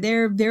 You know,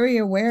 they're very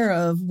aware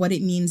of what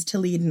it means to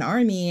lead an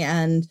army.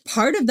 And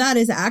part of that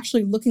is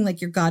actually looking like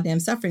you're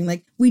goddamn suffering.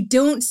 Like, we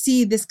don't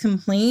see this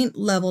complaint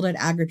leveled at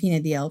Agrippina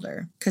the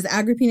Elder. Because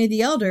Agrippina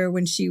the Elder,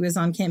 when she was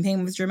on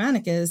campaign with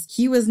Germanicus,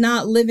 he was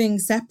not living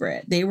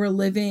separate. They were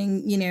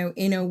living, you know,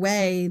 in a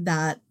way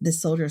that the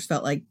soldiers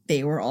felt like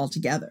they were all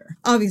together.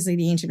 Obviously,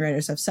 the ancient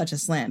writers have such a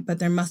slant, but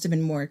there must have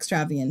been more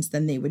extravagance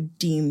than they would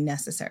deem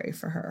necessary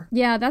for her.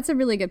 Yeah, that's a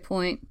really good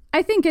point.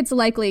 I think it's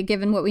likely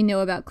given what we know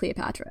about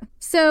Cleopatra.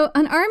 So,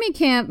 an army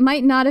camp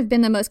might not have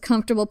been the most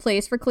comfortable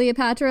place for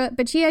Cleopatra,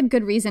 but she had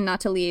good reason not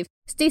to leave.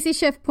 Stacy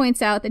Schiff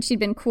points out that she'd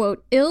been,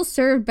 quote,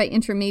 ill-served by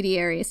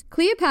intermediaries.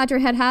 Cleopatra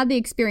had had the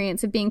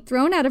experience of being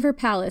thrown out of her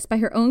palace by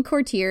her own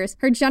courtiers.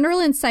 Her general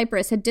in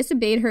Cyprus had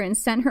disobeyed her and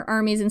sent her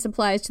armies and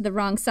supplies to the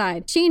wrong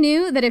side. She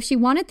knew that if she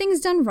wanted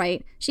things done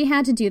right, she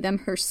had to do them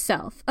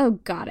herself. Oh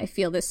God, I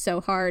feel this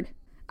so hard.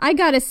 I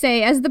gotta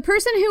say, as the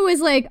person who was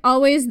like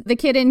always the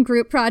kid in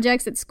group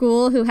projects at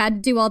school who had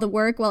to do all the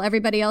work while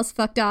everybody else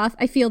fucked off,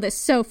 I feel this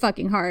so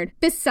fucking hard.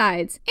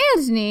 Besides,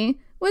 Antony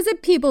was a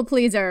people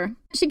pleaser.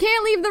 She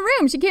can't leave the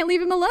room. She can't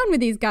leave him alone with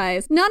these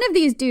guys. None of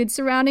these dudes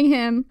surrounding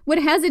him would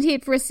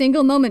hesitate for a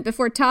single moment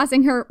before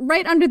tossing her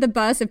right under the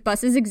bus if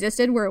buses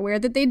existed. We're aware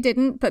that they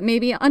didn't, but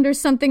maybe under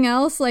something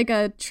else like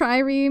a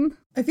trireme.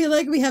 I feel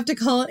like we have to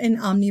call it an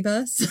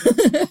omnibus,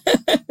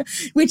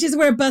 which is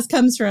where bus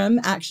comes from,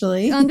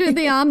 actually. Under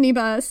the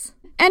omnibus.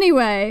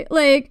 Anyway,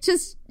 like,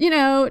 just, you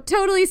know,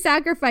 totally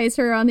sacrifice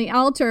her on the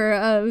altar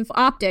of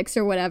optics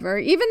or whatever,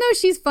 even though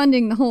she's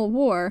funding the whole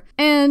war.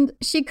 And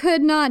she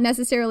could not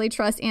necessarily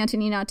trust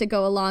Antony not to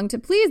go along to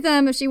please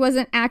them if she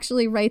wasn't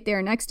actually right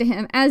there next to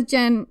him. As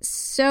Jen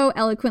so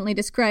eloquently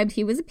described,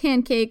 he was a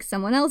pancake.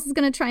 Someone else is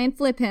going to try and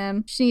flip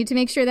him. She needed to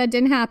make sure that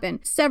didn't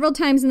happen. Several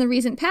times in the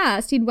recent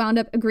past, he'd wound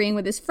up agreeing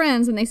with his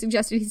friends when they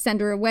suggested he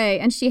send her away,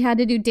 and she had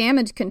to do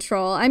damage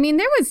control. I mean,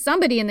 there was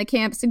somebody in the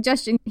camp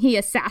suggesting he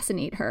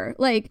assassinate her.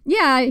 Like,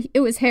 yeah, it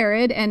was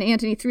Herod, and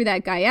Antony threw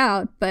that guy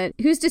out, but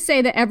who's to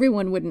say that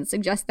everyone wouldn't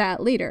suggest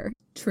that later?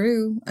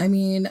 True. I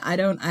mean, I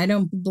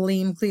don't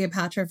blame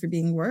Cleopatra for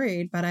being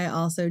worried, but I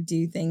also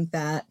do think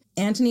that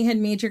Antony had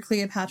major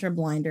Cleopatra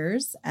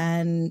blinders,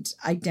 and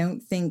I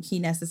don't think he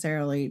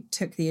necessarily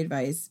took the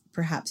advice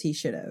perhaps he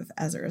should have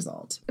as a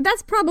result.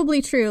 That's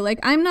probably true. Like,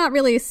 I'm not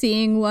really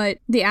seeing what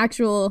the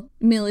actual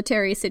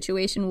military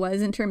situation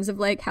was in terms of,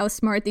 like, how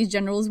smart these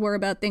generals were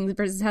about things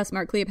versus how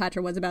smart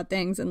Cleopatra was about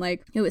things and,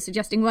 like, who was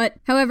suggesting what.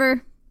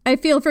 However, I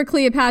feel for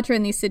Cleopatra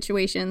in these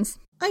situations.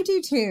 I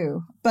do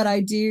too, but I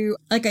do,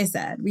 like I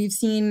said, we've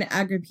seen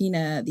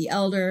Agrippina the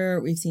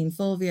Elder, we've seen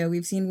Fulvia,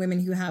 we've seen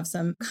women who have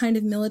some kind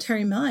of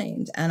military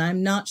mind, and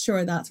I'm not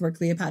sure that's where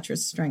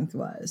Cleopatra's strength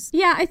was.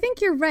 Yeah, I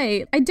think you're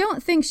right. I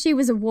don't think she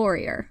was a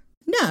warrior.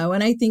 No,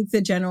 and I think the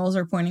generals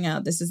are pointing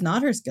out this is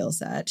not her skill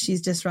set. She's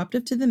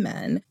disruptive to the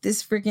men.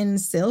 This freaking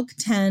silk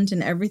tent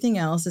and everything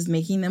else is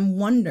making them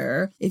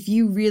wonder if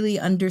you really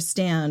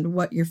understand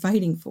what you're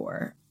fighting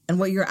for and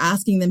what you're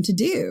asking them to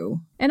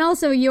do. And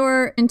also,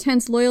 your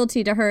intense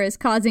loyalty to her is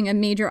causing a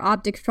major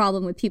optics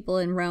problem with people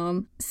in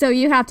Rome. So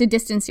you have to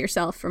distance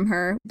yourself from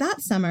her.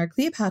 That summer,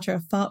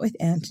 Cleopatra fought with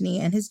Antony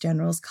and his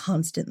generals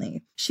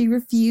constantly. She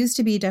refused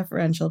to be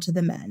deferential to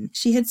the men.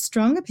 She had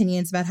strong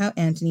opinions about how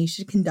Antony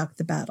should conduct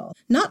the battle.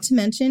 Not to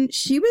mention,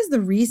 she was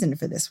the reason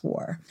for this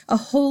war. A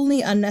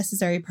wholly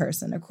unnecessary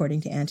person,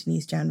 according to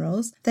Antony's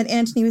generals, that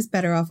Antony was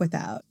better off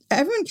without.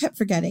 Everyone kept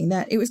forgetting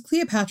that it was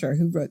Cleopatra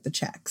who wrote the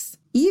checks.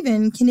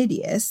 Even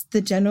Canidius,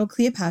 the general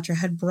Cleopatra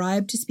had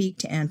bribed to speak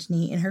to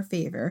Antony in her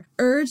favor,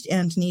 urged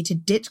Antony to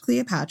ditch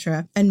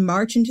Cleopatra and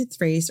march into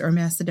Thrace or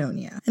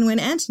Macedonia. And when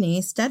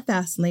Antony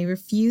steadfastly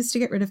refused to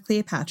get rid of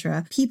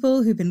Cleopatra,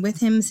 people who'd been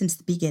with him since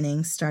the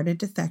beginning started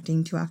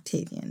defecting to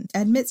Octavian.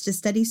 Amidst a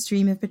steady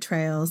stream of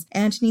betrayals,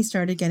 Antony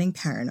started getting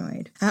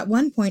paranoid. At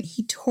one point,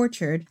 he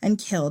tortured and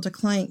killed a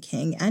client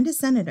king and a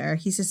senator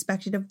he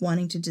suspected of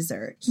wanting to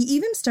desert. He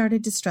even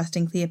started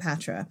distrusting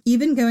Cleopatra,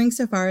 even going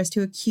so far as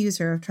to accuse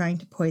her of trying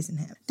to poison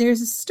him.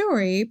 There's a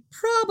story,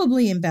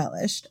 probably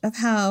embellished, of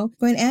how,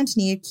 when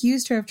Antony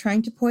accused her of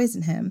trying to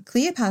poison him,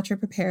 Cleopatra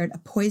prepared a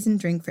poisoned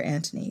drink for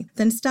Antony,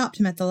 then stopped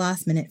him at the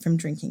last minute from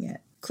drinking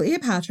it.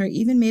 Cleopatra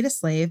even made a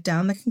slave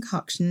down the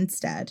concoction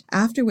instead,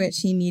 after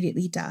which he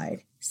immediately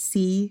died.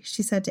 "See,"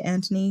 she said to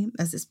Antony,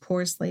 as this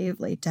poor slave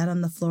lay dead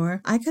on the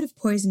floor, "I could have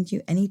poisoned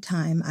you any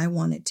time I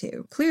wanted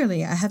to.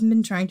 Clearly, I haven't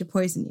been trying to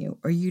poison you,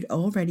 or you'd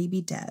already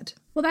be dead."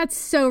 Well, that's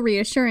so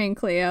reassuring,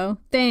 Cleo.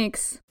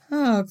 Thanks.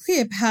 Oh,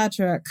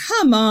 Cleopatra,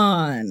 come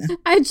on.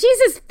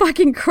 Jesus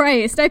fucking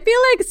Christ. I feel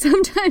like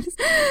sometimes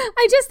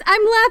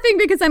I'm laughing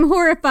because I'm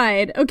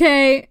horrified,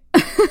 okay?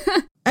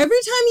 Every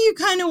time you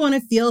kind of want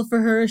to feel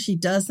for her, she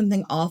does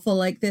something awful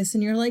like this,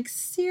 and you're like,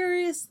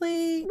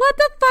 seriously? What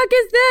the fuck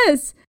is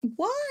this?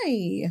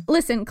 Why?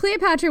 Listen,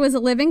 Cleopatra was a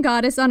living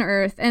goddess on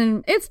Earth,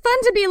 and it's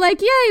fun to be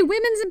like, yay,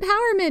 women's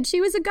empowerment, she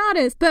was a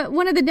goddess. But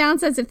one of the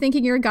downsides of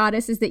thinking you're a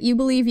goddess is that you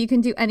believe you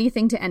can do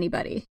anything to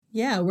anybody.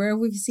 Yeah, where have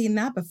we seen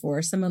that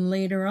before? Someone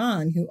later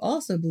on who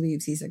also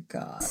believes he's a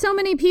god. So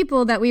many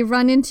people that we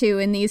run into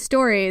in these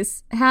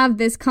stories have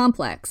this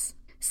complex.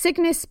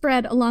 Sickness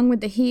spread along with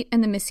the heat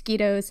and the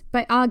mosquitoes.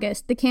 By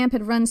August, the camp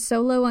had run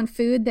so low on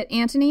food that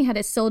Antony had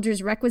his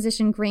soldiers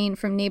requisition grain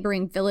from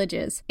neighboring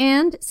villages.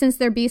 And, since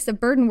their beasts of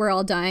burden were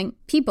all dying,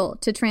 people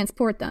to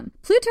transport them.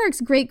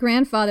 Plutarch's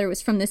great-grandfather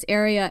was from this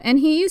area, and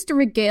he used to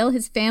regale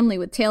his family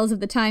with tales of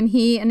the time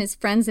he and his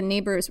friends and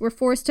neighbors were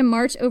forced to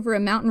march over a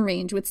mountain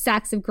range with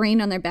sacks of grain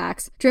on their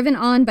backs, driven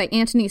on by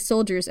Antony's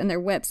soldiers and their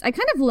whips. I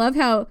kind of love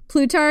how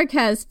Plutarch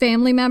has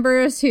family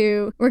members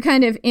who were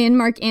kind of in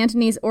Mark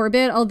Antony's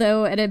orbit,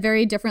 although at a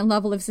very different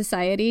level of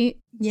society.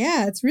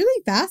 Yeah, it's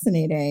really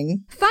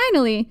fascinating.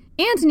 Finally,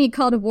 Antony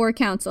called a war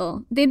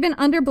council. They'd been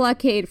under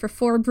blockade for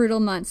 4 brutal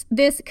months.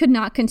 This could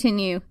not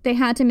continue. They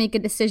had to make a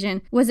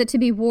decision. Was it to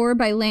be war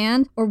by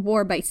land or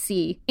war by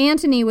sea?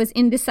 Antony was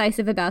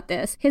indecisive about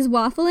this. His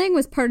waffling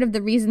was part of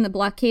the reason the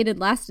blockade had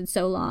lasted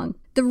so long.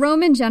 The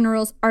Roman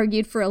generals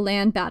argued for a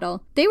land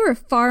battle. They were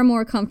far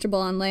more comfortable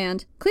on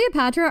land.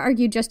 Cleopatra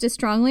argued just as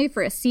strongly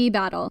for a sea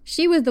battle.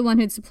 She was the one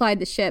who'd supplied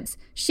the ships.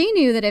 She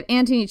knew that if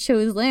Antony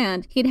chose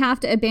land, he'd have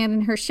to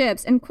abandon her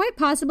ships and quite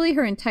possibly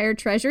her entire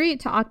treasury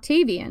to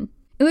Octavian.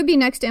 It would be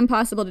next to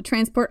impossible to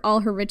transport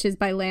all her riches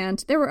by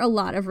land. There were a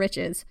lot of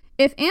riches.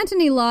 If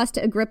Antony lost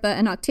to Agrippa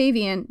and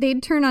Octavian,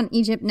 they'd turn on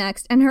Egypt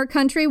next, and her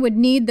country would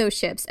need those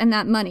ships and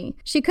that money.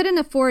 She couldn't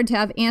afford to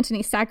have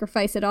Antony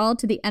sacrifice it all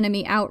to the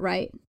enemy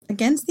outright.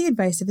 Against the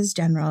advice of his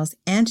generals,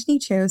 Antony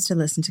chose to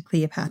listen to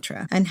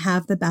Cleopatra and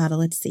have the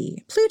battle at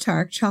sea.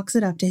 Plutarch chalks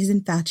it up to his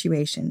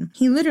infatuation.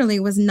 He literally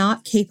was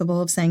not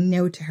capable of saying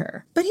no to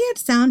her, but he had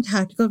sound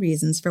tactical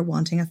reasons for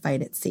wanting a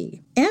fight at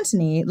sea.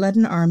 Antony led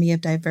an army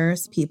of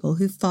diverse people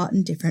who fought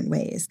in different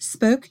ways,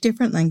 spoke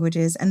different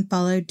languages, and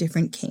followed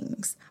different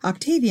kings.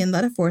 Octavian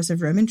led a force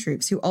of Roman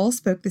troops who all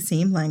spoke the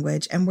same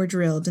language and were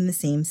drilled in the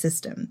same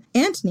system.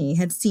 Antony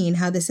had seen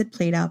how this had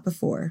played out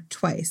before,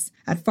 twice,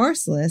 at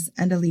Pharsalus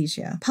and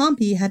Alesia.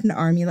 Pompey had an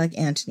army like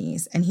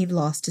Antony's, and he'd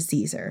lost to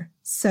Caesar.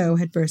 So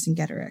had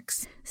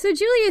Vercingetorix. So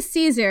Julius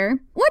Caesar,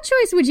 what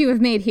choice would you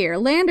have made here,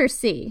 land or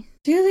sea?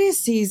 Julius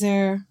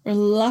Caesar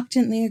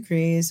reluctantly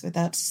agrees with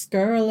that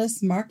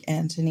scurrilous Mark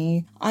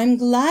Antony. I'm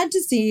glad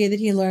to see that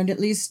he learned at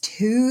least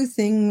 2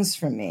 things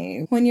from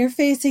me. When you're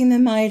facing the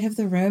might of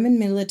the Roman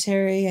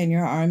military and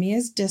your army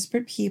is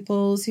disparate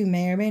peoples who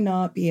may or may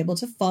not be able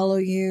to follow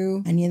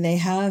you, and they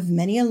have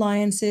many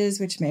alliances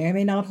which may or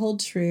may not hold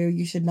true,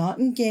 you should not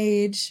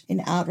engage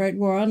in outright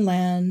war on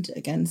land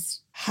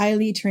against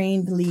highly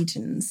trained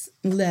legions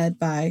led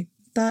by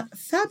that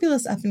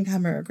fabulous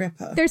up-and-comer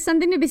Agrippa. There's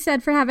something to be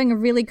said for having a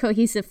really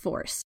cohesive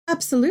force.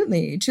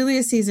 Absolutely.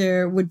 Julius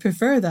Caesar would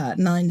prefer that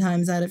 9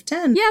 times out of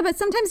 10. Yeah, but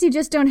sometimes you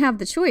just don't have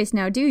the choice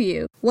now, do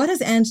you? What has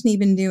Antony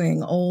been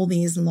doing all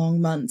these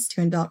long months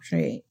to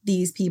indoctrinate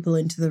these people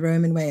into the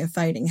Roman way of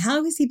fighting?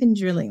 How has he been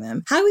drilling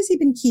them? How has he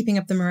been keeping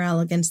up the morale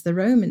against the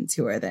Romans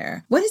who are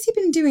there? What has he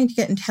been doing to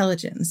get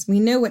intelligence? We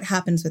know what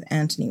happens with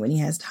Antony when he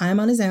has time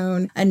on his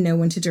own and no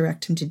one to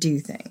direct him to do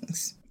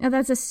things. Oh,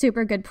 that's a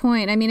super good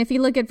point. I mean, if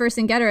you look at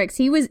Vercingetorix,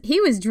 he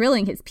was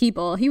drilling his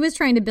people. He was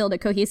trying to build a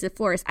cohesive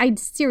force. I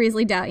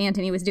seriously doubt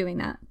Antony was doing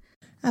that.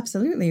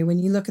 Absolutely. When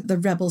you look at the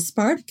rebel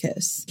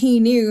Spartacus, he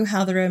knew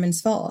how the Romans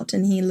fought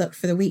and he looked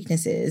for the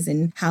weaknesses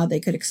and how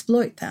they could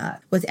exploit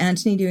that. Was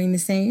Antony doing the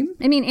same?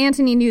 I mean,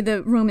 Antony knew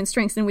the Roman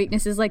strengths and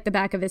weaknesses like the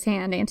back of his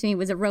hand. Antony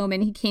was a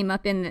Roman. He came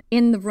up in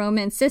the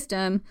Roman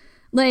system.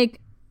 Like,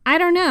 I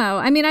don't know.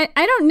 I mean, I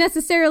don't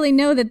necessarily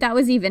know that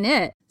was even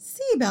it.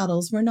 Sea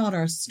battles were not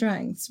our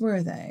strengths,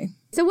 were they?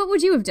 So what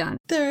would you have done?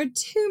 There are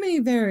too many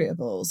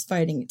variables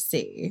fighting at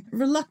sea.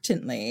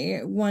 Reluctantly,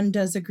 one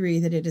does agree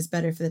that it is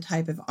better for the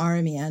type of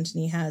army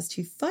Antony has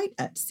to fight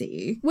at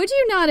sea. Would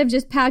you not have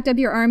just packed up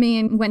your army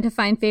and went to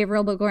find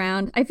favorable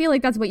ground? I feel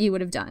like that's what you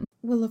would have done.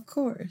 Well, of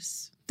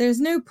course.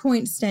 There's no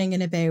point staying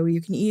in a bay where you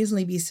can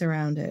easily be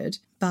surrounded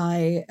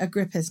by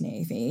Agrippa's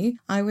navy.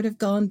 I would have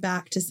gone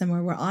back to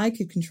somewhere where I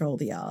could control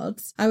the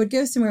odds. I would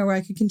go somewhere where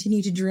I could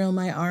continue to drill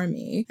my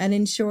army and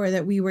ensure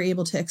that we were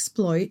able to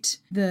exploit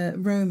the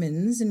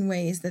Romans in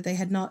ways that they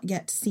had not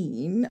yet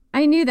seen.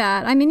 I knew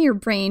that. I'm in your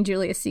brain,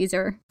 Julius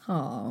Caesar.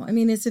 Oh, I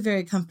mean, it's a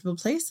very comfortable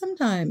place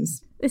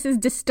sometimes. This is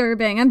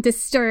disturbing. I'm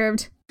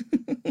disturbed.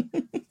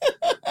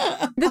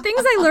 The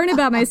things I learn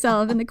about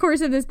myself in the course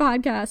of this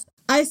podcast.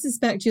 I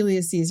suspect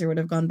Julius Caesar would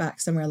have gone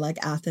back somewhere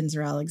like Athens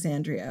or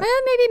Alexandria.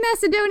 Well, maybe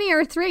Macedonia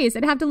or Thrace.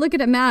 I'd have to look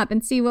at a map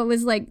and see what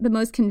was like the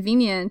most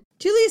convenient.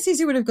 Julius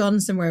Caesar would have gone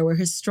somewhere where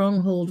his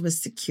stronghold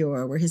was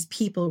secure, where his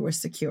people were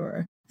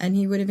secure, and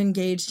he would have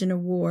engaged in a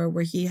war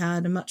where he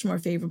had a much more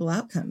favorable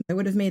outcome. I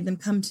would have made them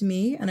come to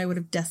me, and I would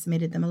have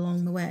decimated them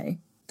along the way.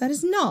 That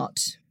is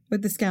not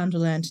what the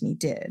scoundrel Antony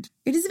did.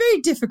 It is very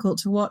difficult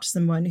to watch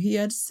someone who you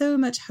had so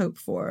much hope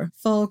for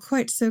fall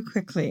quite so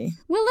quickly.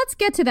 Well, let's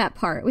get to that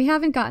part. We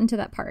haven't gotten to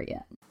that part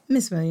yet.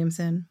 Miss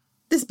Williamson,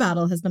 this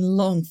battle has been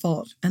long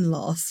fought and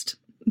lost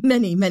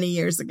many, many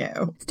years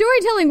ago.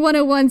 Storytelling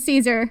 101,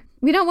 Caesar.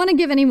 We don't want to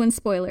give anyone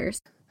spoilers.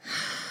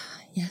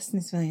 Yes,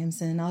 Miss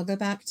Williamson, I'll go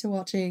back to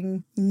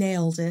watching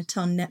Nailed It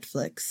on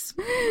Netflix.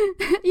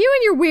 You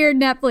and your weird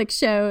Netflix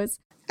shows.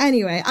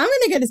 Anyway, I'm going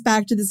to get us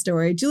back to the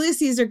story. Julius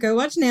Caesar, go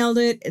watch Nailed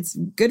It. It's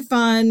good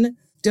fun.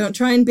 Don't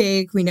try and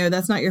bake. We know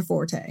that's not your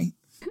forte.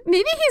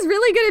 Maybe he's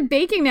really good at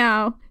baking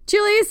now.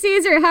 Julius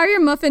Caesar, how are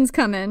your muffins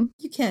coming?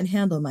 You can't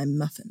handle my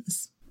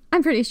muffins.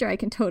 I'm pretty sure I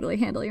can totally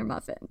handle your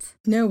muffins.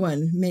 No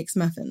one makes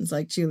muffins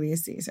like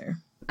Julius Caesar.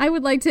 I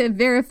would like to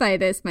verify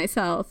this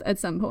myself at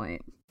some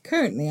point.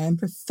 Currently, I'm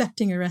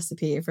perfecting a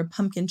recipe for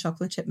pumpkin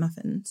chocolate chip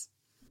muffins.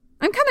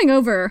 I'm coming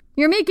over.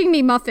 You're making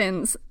me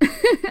muffins.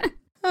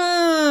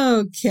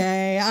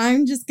 Okay,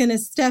 I'm just going to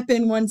step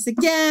in once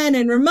again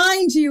and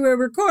remind you we're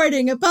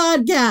recording a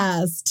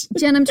podcast.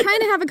 Jen, I'm trying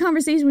to have a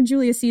conversation with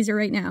Julius Caesar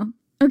right now.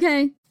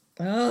 Okay?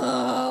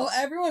 Oh,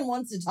 everyone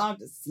wants to talk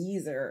to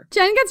Caesar.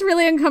 Jen gets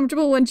really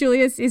uncomfortable when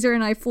Julius Caesar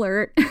and I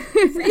flirt.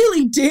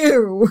 Really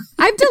do.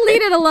 I've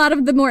deleted a lot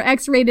of the more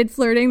X-rated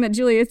flirting that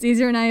Julius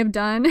Caesar and I have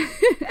done.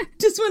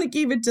 Just want to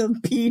keep it to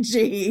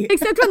PG.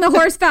 Except when the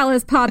horse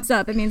phallus pops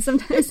up. I mean,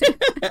 sometimes...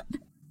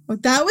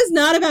 That was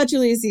not about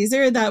Julius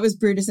Caesar. That was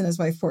Brutus and his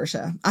wife,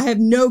 Portia. I have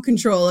no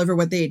control over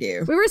what they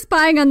do. We were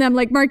spying on them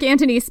like Mark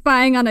Antony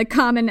spying on a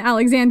common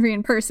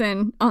Alexandrian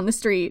person on the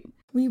street.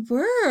 We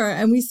were,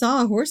 and we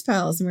saw a horse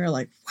palace, and we were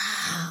like,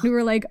 wow. We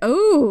were like,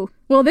 oh,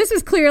 well, this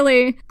was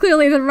clearly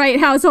the right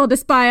household to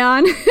spy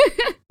on.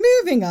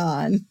 Moving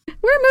on.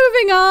 We're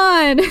moving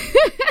on.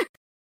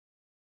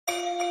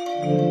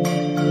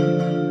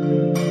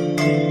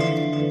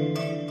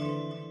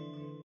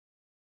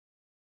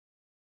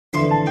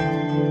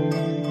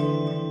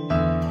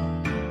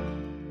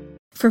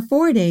 For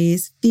 4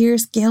 days,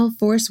 fierce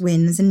gale-force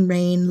winds and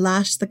rain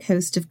lashed the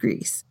coast of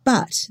Greece.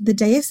 But the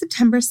day of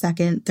September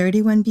 2nd,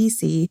 31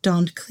 BC,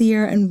 dawned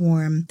clear and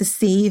warm, the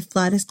sea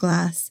flat as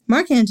glass.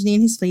 Mark Antony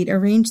and his fleet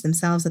arranged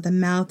themselves at the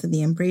mouth of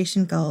the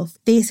Ambracian Gulf,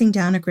 facing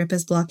down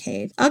Agrippa's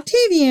blockade.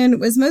 Octavian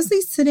was mostly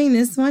sitting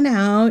this one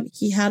out.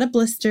 He had a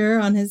blister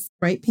on his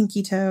right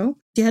pinky toe.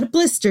 He had a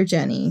blister,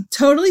 Jenny.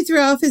 Totally threw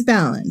off his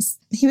balance.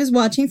 He was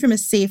watching from a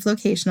safe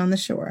location on the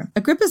shore.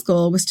 Agrippa's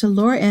goal was to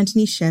lure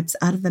Antony's ships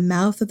out of the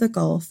mouth of the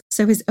Gulf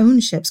so his own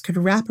ships could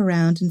wrap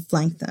around and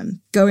flank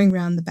them, going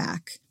round the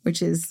back,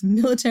 which is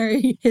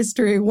military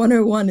history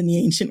 101 in the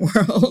ancient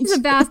world. It's a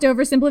vast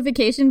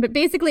oversimplification, but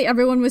basically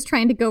everyone was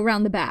trying to go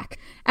round the back.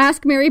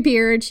 Ask Mary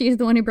Beard, she's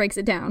the one who breaks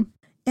it down.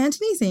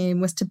 Antony's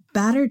aim was to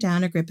batter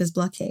down Agrippa's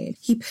blockade.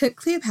 He put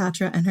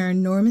Cleopatra and her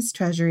enormous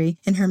treasury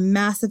in her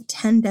massive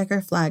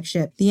 10-decker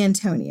flagship, the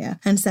Antonia,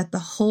 and set the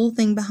whole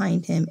thing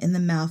behind him in the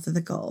mouth of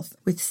the Gulf,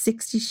 with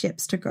 60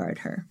 ships to guard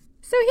her.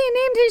 So he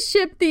named his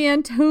ship the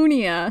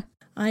Antonia.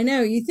 I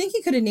know, you think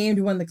he could have named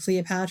one the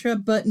Cleopatra,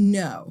 but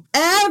no.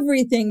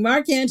 Everything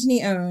Mark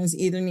Antony owns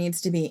either needs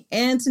to be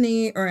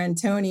Antony or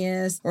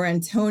Antonius or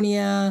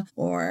Antonia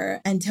or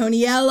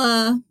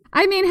Antoniella.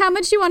 I mean, how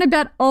much do you want to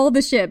bet all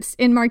the ships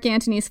in Mark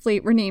Antony's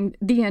fleet were named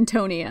the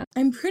Antonia?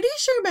 I'm pretty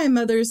sure my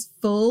mother's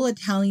full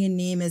Italian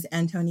name is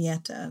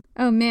Antonietta.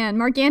 Oh man,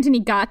 Mark Antony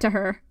got to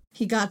her.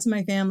 He got to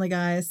my family,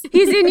 guys.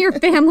 He's in your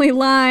family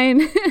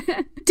line.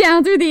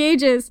 Down through the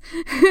ages.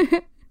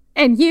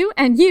 And you,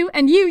 and you,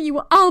 and you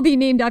will all be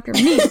named after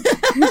me.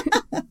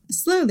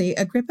 Slowly,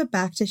 Agrippa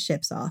backed his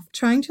ships off,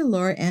 trying to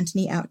lure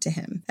Antony out to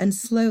him, and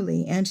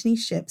slowly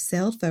Antony's ship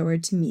sailed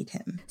forward to meet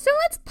him. So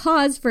let's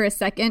pause for a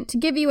second to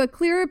give you a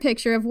clearer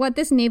picture of what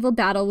this naval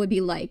battle would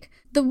be like.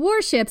 The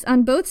warships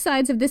on both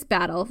sides of this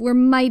battle were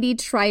mighty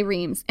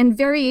triremes, and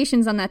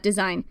variations on that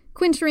design.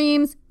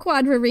 Quintriremes,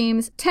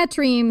 quadriremes,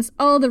 tetraremes,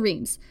 all the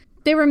remes.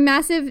 They were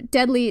massive,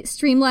 deadly,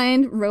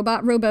 streamlined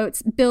robot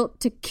rowboats built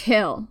to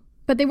kill.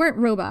 But they weren't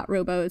robot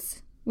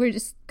rowboats. We're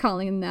just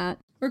calling them that.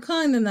 We're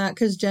calling them that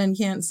because Jen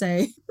can't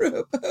say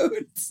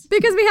rowboats.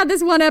 Because we had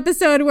this one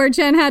episode where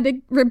Jen had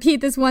to repeat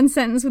this one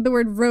sentence with the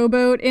word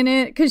rowboat in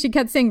it because she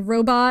kept saying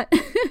robot.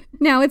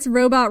 Now it's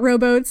robot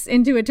rowboats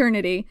into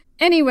eternity.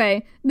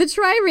 Anyway, the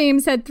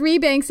triremes had 3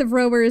 banks of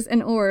rowers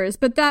and oars,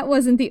 but that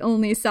wasn't the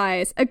only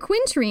size. A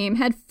quintreme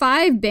had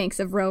 5 banks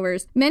of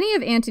rowers. Many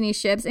of Antony's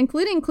ships,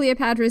 including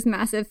Cleopatra's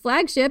massive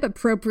flagship,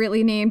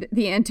 appropriately named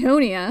the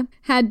Antonia,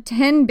 had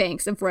 10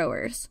 banks of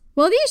rowers.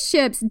 While these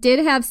ships did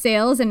have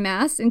sails and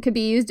masts and could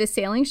be used as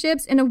sailing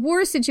ships, in a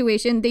war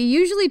situation, they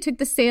usually took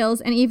the sails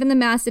and even the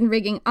masts and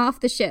rigging off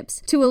the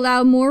ships to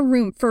allow more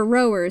room for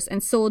rowers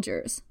and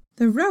soldiers.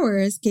 The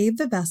rowers gave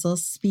the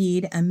vessels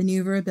speed and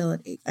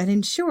maneuverability and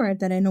ensured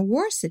that in a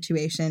war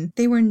situation,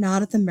 they were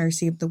not at the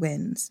mercy of the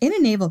winds. In a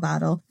naval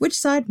battle, which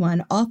side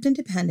won often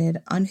depended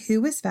on who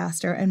was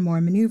faster and more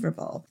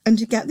maneuverable. And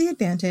to get the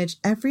advantage,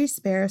 every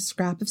spare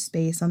scrap of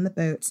space on the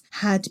boats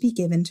had to be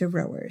given to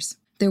rowers.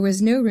 There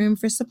was no room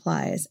for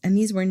supplies, and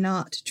these were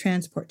not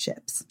transport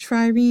ships.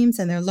 Triremes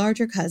and their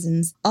larger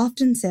cousins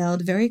often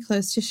sailed very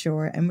close to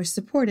shore and were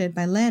supported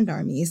by land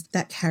armies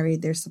that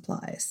carried their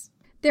supplies.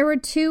 There were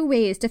 2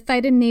 ways to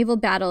fight a naval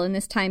battle in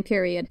this time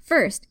period.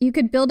 First, you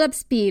could build up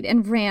speed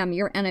and ram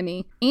your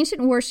enemy.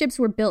 Ancient warships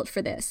were built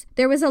for this.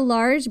 There was a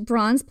large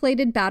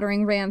bronze-plated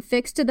battering ram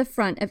fixed to the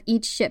front of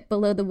each ship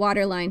below the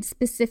waterline,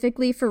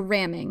 specifically for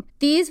ramming.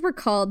 These were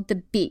called the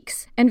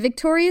beaks, and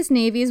victorious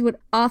navies would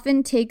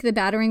often take the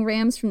battering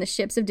rams from the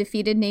ships of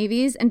defeated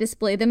navies and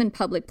display them in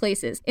public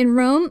places. In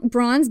Rome,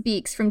 bronze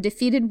beaks from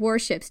defeated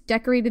warships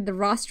decorated the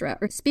rostra,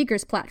 or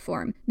speaker's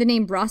platform. The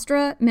name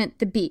rostra meant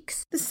the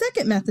beaks. The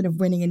second method of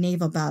winning a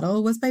naval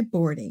battle was by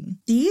boarding.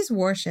 These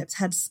warships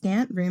had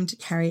scant room to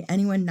carry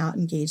anyone not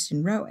engaged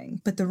in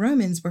rowing, but the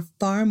Romans were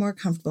far more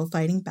comfortable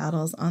fighting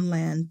battles on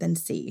land than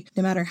sea,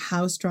 no matter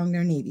how strong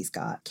their navies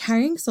got.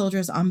 Carrying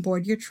soldiers on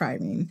board your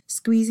trireme,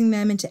 squeezing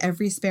them into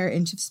every spare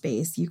inch of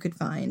space you could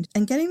find,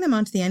 and getting them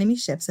onto the enemy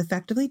ships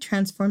effectively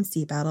transformed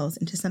sea battles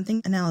into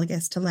something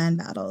analogous to land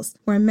battles,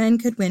 where men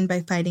could win by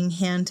fighting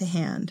hand to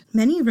hand.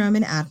 Many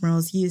Roman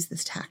admirals used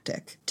this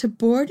tactic. To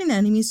board an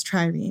enemy's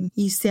trireme,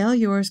 you sail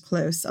yours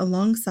close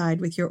alongside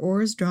with your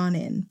oars drawn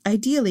in,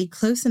 ideally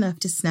close enough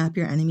to snap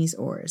your enemy's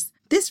oars.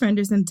 This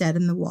renders them dead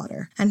in the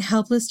water and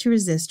helpless to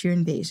resist your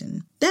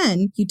invasion.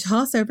 Then, you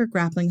toss over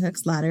grappling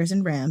hooks, ladders,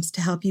 and rams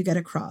to help you get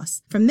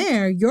across. From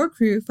there, your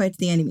crew fights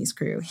the enemy's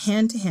crew,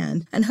 hand to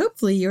hand, and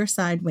hopefully your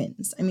side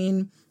wins. I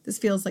mean, this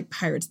feels like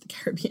Pirates of the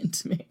Caribbean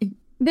to me.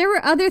 There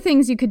were other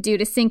things you could do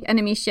to sink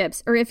enemy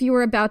ships, or if you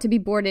were about to be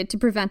boarded to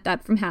prevent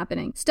that from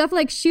happening. Stuff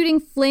like shooting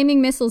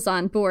flaming missiles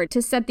on board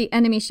to set the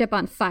enemy ship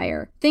on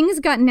fire. Things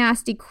got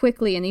nasty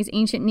quickly in these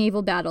ancient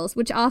naval battles,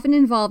 which often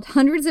involved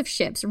hundreds of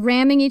ships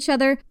ramming each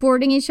other,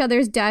 boarding each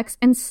other's decks,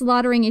 and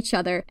slaughtering each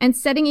other, and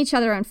setting each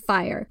other on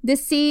fire. The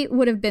sea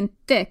would have been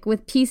thick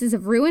with pieces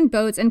of ruined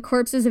boats and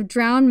corpses of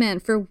drowned men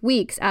for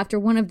weeks after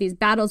one of these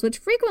battles, which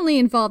frequently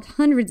involved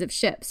hundreds of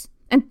ships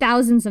and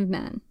thousands of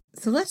men.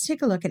 So let's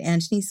take a look at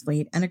Antony's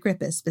fleet and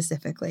Agrippa's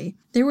specifically.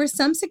 There were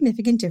some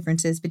significant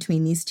differences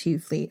between these 2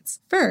 fleets.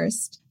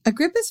 First,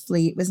 Agrippa's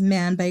fleet was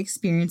manned by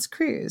experienced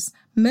crews.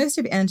 Most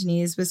of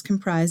Antony's was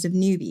comprised of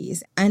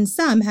newbies, and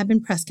some had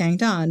been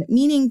press-ganged on,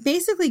 meaning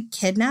basically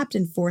kidnapped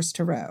and forced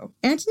to row.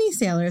 Antony's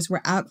sailors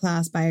were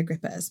outclassed by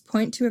Agrippa's.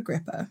 Point to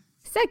Agrippa.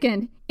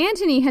 Second,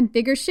 Antony had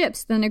bigger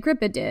ships than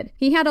Agrippa did.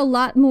 He had a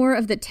lot more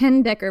of the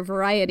 10-decker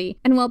variety,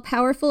 and while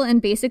powerful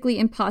and basically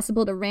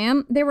impossible to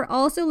ram, they were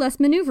also less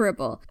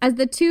maneuverable. As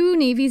the two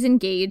navies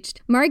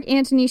engaged, Mark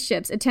Antony's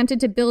ships attempted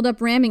to build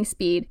up ramming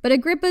speed, but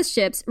Agrippa's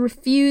ships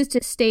refused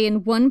to stay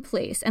in one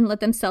place and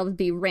let themselves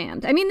be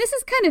rammed. I mean, this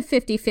is kind of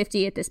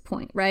 50-50 at this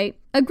point, right?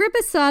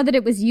 Agrippa saw that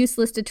it was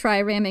useless to try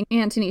ramming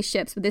Antony's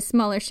ships with his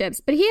smaller ships,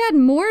 but he had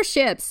more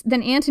ships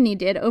than Antony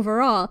did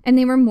overall, and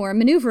they were more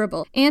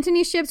maneuverable.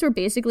 Antony's ships were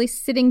basically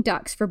sitting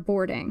ducks for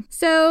boarding.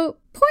 So,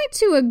 point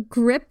to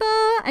Agrippa,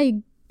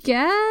 I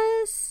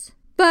guess?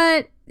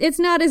 But it's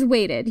not as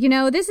weighted. You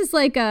know, this is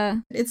like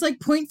a... It's like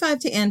 0.5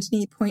 to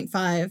Antony,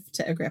 0.5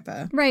 to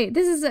Agrippa. Right.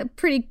 This is a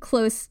pretty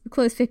close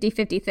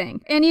 50-50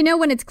 thing. And you know,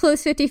 when it's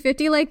close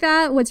 50-50 like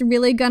that, what's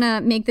really gonna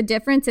make the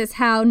difference is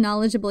how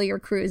knowledgeable your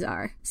crews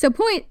are. So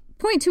point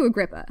to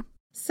Agrippa.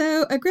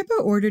 So Agrippa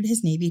ordered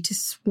his navy to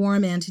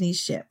swarm Antony's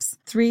ships,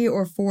 3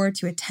 or 4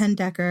 to a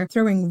 10-decker,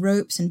 throwing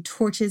ropes and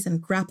torches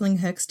and grappling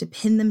hooks to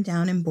pin them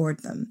down and board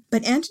them.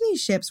 But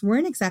Antony's ships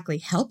weren't exactly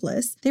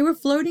helpless. They were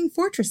floating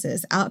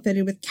fortresses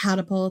outfitted with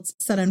catapults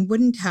set on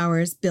wooden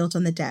towers built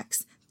on the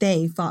decks.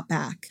 They fought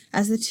back.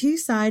 As the two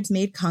sides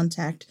made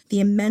contact, the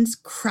immense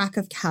crack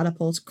of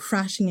catapults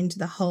crashing into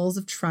the hulls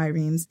of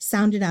triremes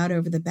sounded out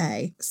over the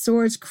bay.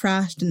 Swords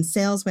crashed and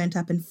sails went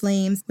up in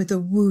flames with a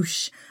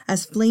whoosh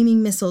as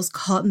flaming missiles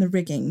caught in the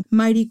rigging.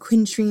 Mighty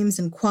quintremes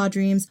and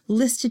quadremes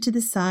listed to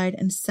the side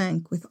and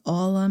sank with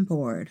all on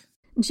board.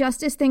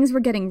 Just as things were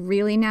getting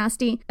really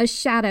nasty, a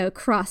shadow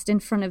crossed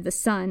in front of the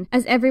sun.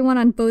 As everyone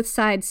on both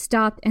sides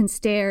stopped and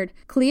stared,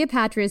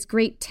 Cleopatra's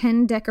great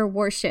 10-decker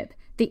warship,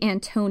 the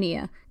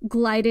Antonia,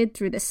 glided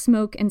through the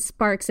smoke and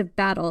sparks of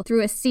battle,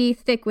 through a sea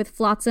thick with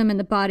flotsam and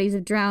the bodies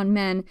of drowned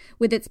men,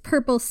 with its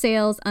purple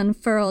sails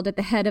unfurled at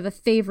the head of a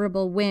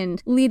favorable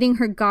wind, leading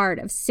her guard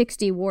of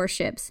 60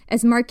 warships.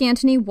 As Mark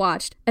Antony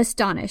watched,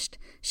 astonished,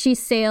 she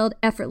sailed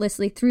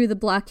effortlessly through the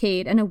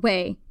blockade and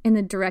away in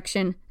the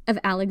direction of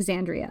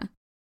Alexandria.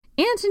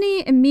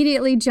 Antony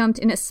immediately jumped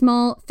in a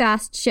small,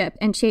 fast ship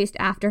and chased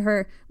after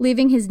her,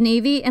 leaving his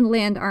navy and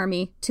land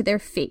army to their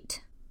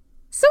fate.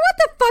 So what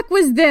the fuck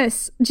was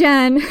this,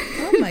 Jen?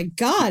 Oh my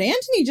god,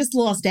 Antony just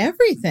lost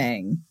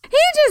everything. He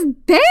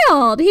just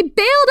bailed. He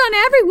bailed on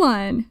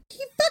everyone.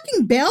 He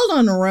fucking bailed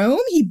on Rome.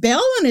 He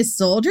bailed on his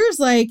soldiers.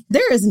 Like,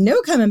 there is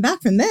no coming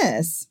back from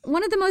this.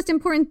 One of the most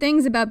important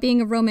things about being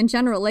a Roman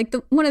general, like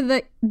one of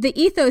the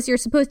ethos you're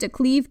supposed to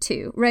cleave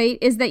to, right,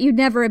 is that you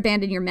never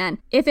abandon your men.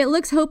 If it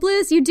looks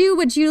hopeless, you do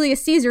what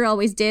Julius Caesar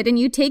always did, and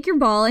you take your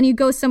ball and you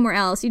go somewhere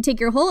else. You take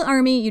your whole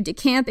army, you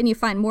decamp, and you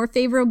find more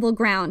favorable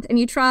ground, and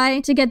you try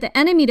to get the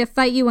enemy to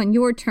fight you on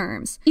your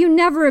terms. You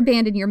never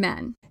abandon your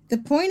men. The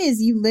point is,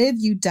 you live,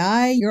 you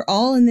die, you're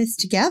all in this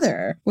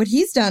together. What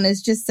he's done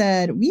is just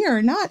said, we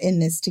are not in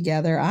this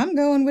together. I'm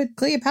going with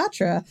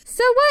Cleopatra.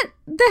 So what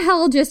the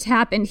hell just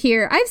happened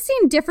here? I've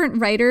seen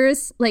different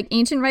writers, like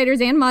ancient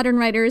writers and modern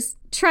writers,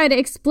 try to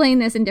explain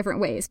this in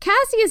different ways.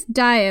 Cassius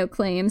Dio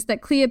claims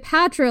that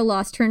Cleopatra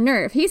lost her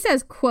nerve. He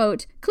says,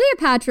 quote,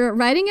 Cleopatra,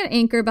 riding at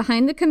anchor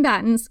behind the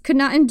combatants, could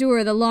not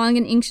endure the long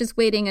and anxious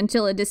waiting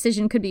until a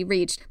decision could be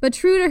reached. But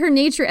true to her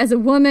nature as a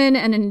woman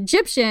and an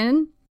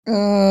Egyptian...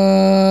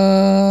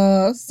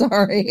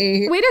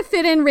 sorry. Way to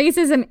fit in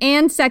racism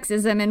and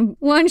sexism in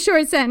one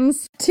short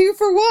sentence. 2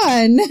 for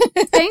 1.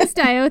 Thanks,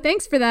 Dio.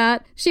 Thanks for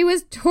that. She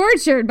was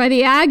tortured by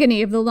the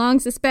agony of the long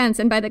suspense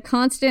and by the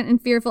constant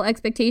and fearful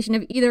expectation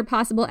of either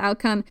possible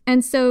outcome,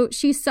 and so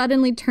she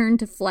suddenly turned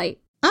to flight.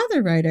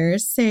 Other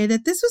writers say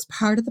that this was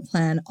part of the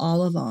plan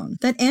all along,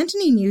 that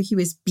Antony knew he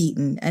was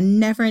beaten and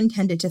never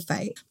intended to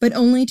fight, but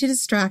only to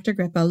distract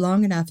Agrippa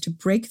long enough to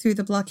break through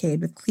the blockade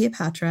with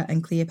Cleopatra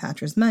and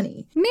Cleopatra's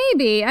money.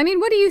 Maybe. I mean,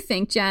 what do you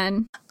think,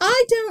 Jen?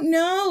 I don't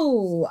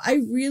know.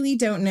 I really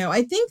don't know.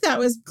 I think that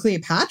was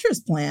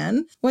Cleopatra's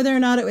plan. Whether or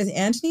not it was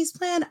Antony's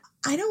plan,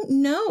 I don't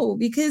know,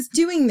 because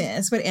doing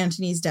this, what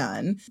Antony's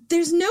done,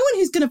 there's no one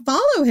who's going to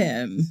follow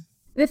him.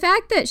 The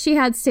fact that she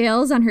had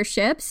sails on her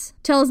ships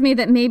tells me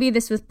that maybe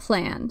this was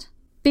planned,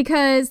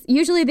 because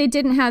usually they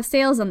didn't have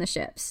sails on the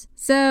ships.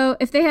 So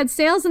if they had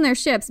sails on their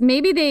ships,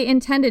 maybe they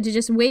intended to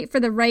just wait for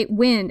the right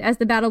wind as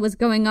the battle was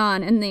going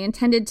on, and they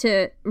intended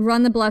to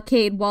run the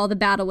blockade while the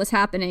battle was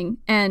happening,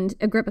 and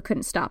Agrippa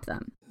couldn't stop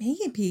them.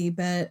 Maybe,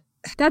 but...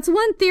 That's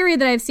one theory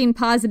that I've seen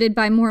posited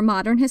by more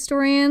modern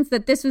historians,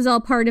 that this was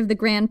all part of the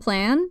grand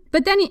plan.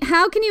 But then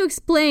how can you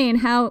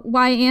explain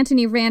why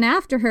Antony ran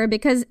after her?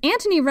 Because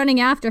Antony running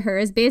after her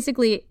is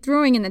basically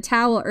throwing in the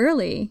towel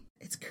early.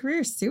 It's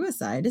career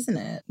suicide, isn't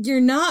it?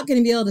 You're not going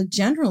to be able to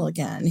general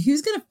again.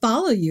 Who's going to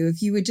follow you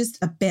if you would just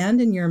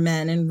abandon your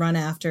men and run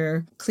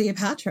after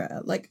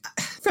Cleopatra? Like,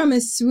 From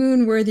a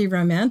swoon-worthy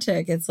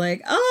romantic, it's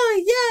like,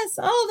 oh, yes,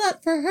 all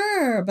that for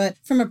her. But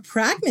from a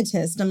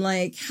pragmatist, I'm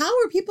like, how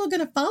are people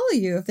going to follow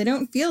you if they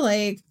don't feel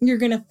like you're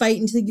going to fight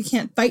until you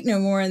can't fight no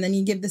more, and then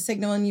you give the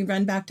signal and you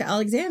run back to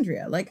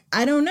Alexandria? Like,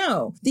 I don't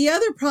know. The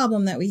other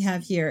problem that we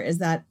have here is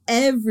that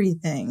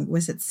everything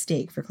was at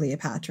stake for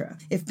Cleopatra.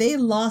 If they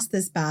lost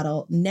this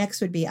battle,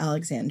 next would be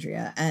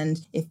Alexandria.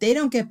 And if they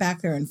don't get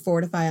back there and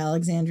fortify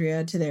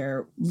Alexandria to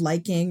their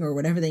liking or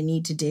whatever they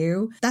need to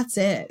do, that's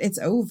it. It's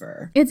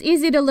over. It's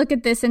easy to look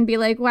at this and be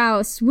like,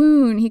 wow,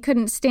 swoon, he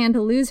couldn't stand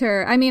to lose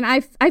her. I mean,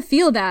 I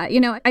feel that,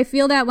 I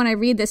feel that when I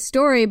read this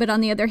story, but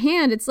on the other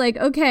hand, it's like,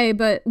 okay,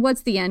 but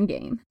what's the end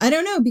game? I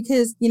don't know,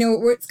 because,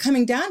 what's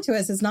coming down to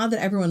us is not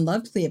that everyone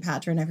loved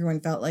Cleopatra and everyone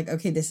felt like,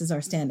 okay, this is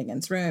our stand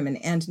against Rome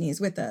and Antony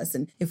is with us.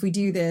 And if we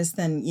do this,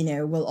 then,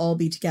 we'll all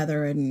be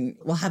together and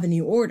we'll have a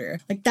new order.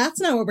 Like, that's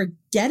not what we're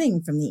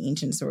getting from the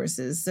ancient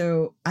sources.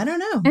 So I don't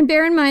know. And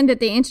bear in mind that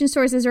the ancient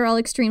sources are all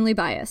extremely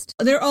biased.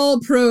 They're all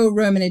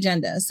pro-Roman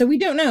agenda. So we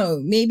don't know.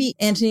 Maybe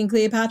Antony and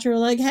Cleopatra were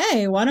like,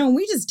 hey, why don't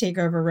we just take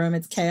over Rome?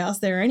 It's chaos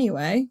there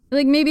anyway.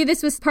 Like, maybe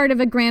this was part of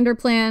a grander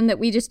plan that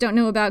we just don't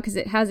know about because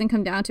it hasn't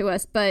come down to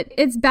us, but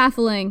it's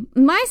baffling.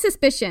 My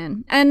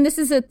suspicion, and this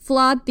is a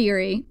flawed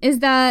theory, is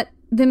that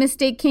the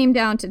mistake came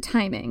down to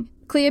timing.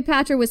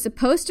 Cleopatra was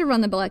supposed to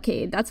run the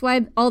blockade. That's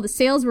why all the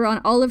sails were on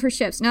all of her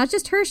ships. Not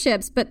just her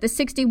ships, but the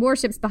 60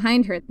 warships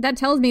behind her. That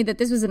tells me that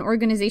this was an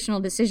organizational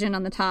decision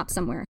on the top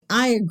somewhere.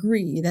 I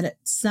agree that at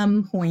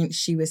some point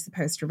she was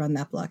supposed to run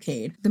that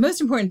blockade. The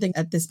most important thing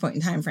at this point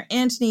in time for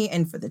Antony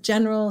and for the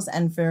generals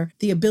and for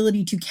the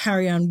ability to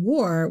carry on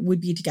war would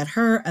be to get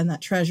her and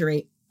that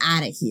treasury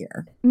out of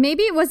here.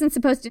 Maybe it wasn't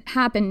supposed to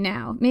happen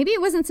now. Maybe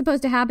it wasn't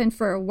supposed to happen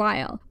for a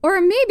while.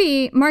 Or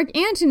maybe Mark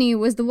Antony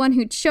was the one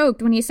who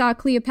choked when he saw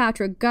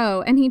Cleopatra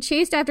go, and he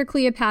chased after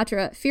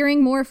Cleopatra,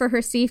 fearing more for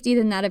her safety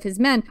than that of his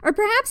men. Or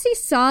perhaps he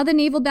saw the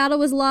naval battle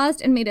was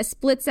lost and made a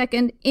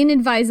split-second,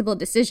 inadvisable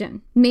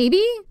decision.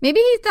 Maybe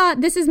he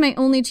thought, this is my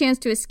only chance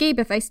to escape.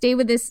 If I stay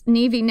with this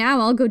navy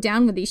now, I'll go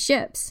down with these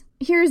ships.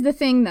 Here's the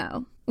thing,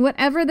 though.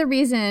 Whatever the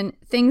reason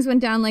things went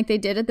down like they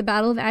did at the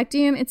Battle of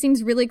Actium, it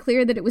seems really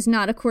clear that it was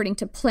not according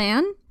to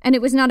plan, and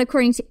it was not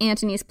according to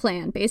Antony's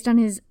plan, based on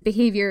his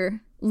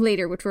behavior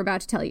later, which we're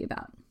about to tell you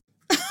about.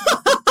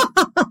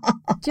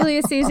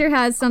 Julius Caesar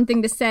has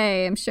something to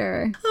say, I'm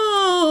sure.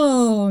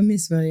 Oh,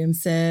 Miss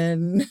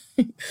Williamson.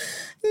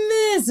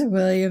 Miss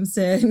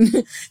Williamson.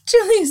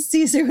 Julius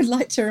Caesar would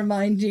like to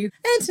remind you,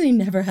 Antony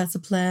never has a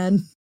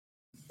plan.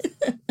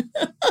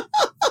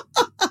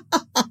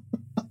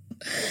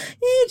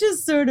 He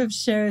just sort of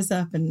shows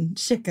up and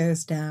shit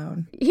goes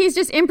down. He's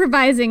just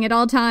improvising at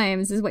all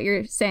times, is what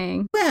you're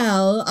saying.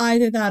 Well,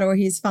 either that or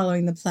he's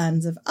following the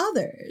plans of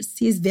others.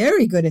 He's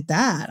very good at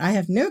that. I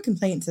have no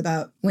complaints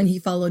about when he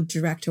followed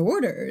direct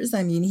orders.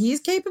 I mean, he's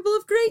capable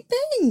of great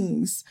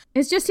things.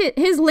 It's just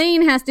his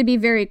lane has to be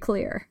very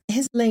clear.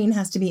 His lane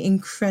has to be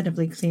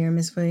incredibly clear,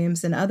 Miss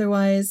Williamson.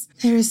 Otherwise,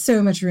 there is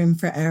so much room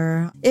for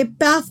error. It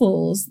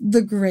baffles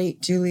the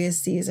great Julius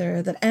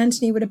Caesar that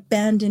Antony would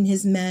abandon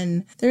his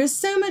men. There is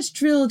so much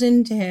drilled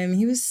into him.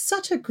 He was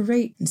such a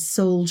great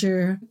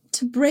soldier.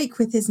 To break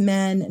with his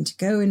men and to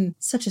go in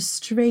such a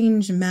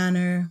strange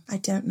manner, I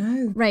don't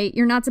know. Right,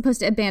 you're not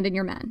supposed to abandon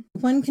your men.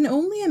 One can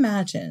only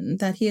imagine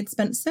that he had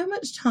spent so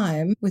much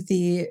time with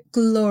the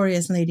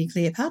glorious Lady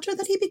Cleopatra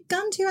that he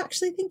begun to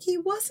actually think he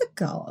was a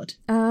god.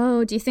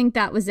 Oh, do you think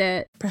that was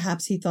it?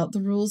 Perhaps he thought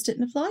the rules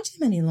didn't apply to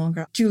him any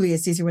longer.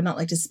 Julius Caesar would not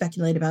like to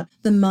speculate about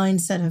the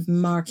mindset of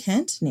Mark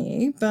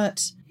Antony,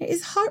 but it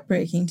is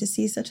heartbreaking to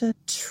see such a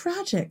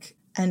tragic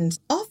and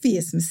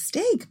obvious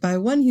mistake by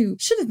one who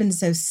should have been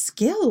so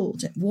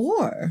skilled at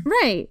war.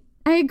 Right.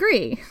 I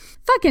agree.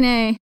 Fucking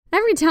A.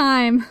 Every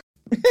time.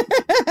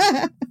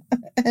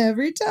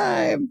 Every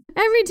time.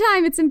 Every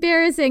time. It's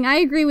embarrassing. I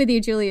agree with you,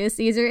 Julius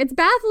Caesar. It's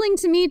baffling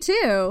to me,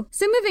 too.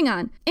 So moving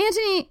on.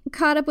 Antony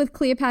caught up with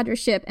Cleopatra's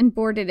ship and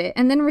boarded it,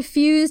 and then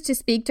refused to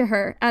speak to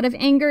her out of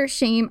anger,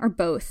 shame, or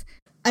both.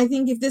 I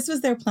think if this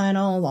was their plan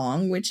all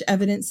along, which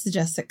evidence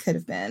suggests it could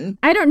have been.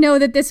 I don't know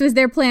that this was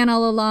their plan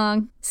all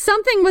along.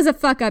 Something was a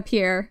fuck up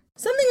here.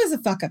 Something was a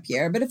fuck up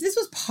here, but if this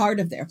was part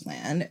of their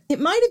plan, it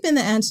might have been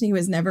that Antony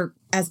was never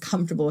as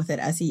comfortable with it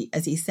as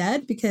he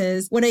said,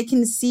 because what I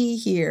can see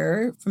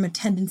here from a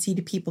tendency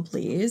to people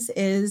please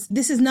is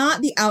this is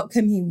not the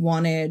outcome he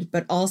wanted,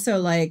 but also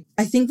like,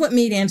 I think what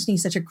made Antony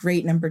such a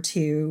great number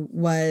 2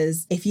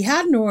 was if he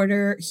had an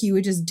order, he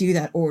would just do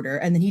that order.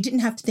 And then he didn't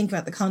have to think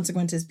about the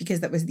consequences because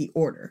that was the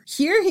order.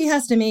 Here he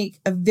has to make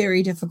a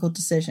very difficult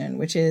decision,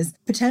 which is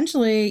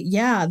potentially,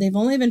 yeah, they've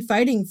only been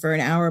fighting for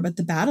an hour, but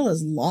the battle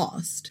is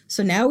lost.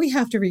 So now we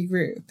have to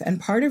regroup. And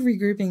part of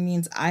regrouping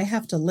means I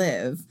have to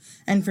live.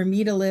 And for me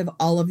me to live,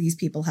 all of these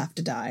people have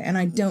to die. And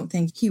I don't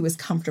think he was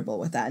comfortable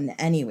with that in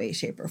any way,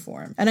 shape, or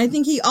form. And I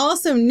think he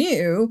also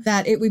knew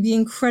that it would be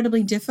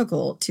incredibly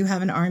difficult to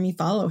have an army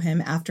follow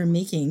him after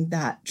making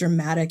that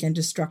dramatic and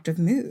destructive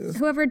move.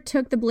 Whoever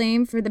took the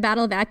blame for the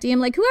Battle of Actium,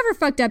 like whoever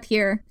fucked up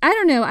here, I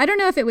don't know. I don't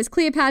know if it was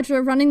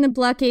Cleopatra running the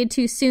blockade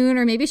too soon,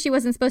 or maybe she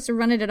wasn't supposed to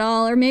run it at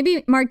all, or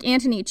maybe Mark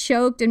Antony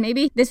choked and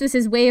maybe this was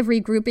his way of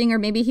regrouping, or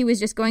maybe he was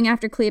just going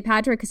after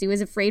Cleopatra because he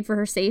was afraid for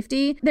her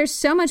safety. There's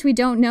so much we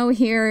don't know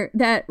here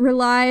that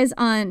relies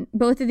on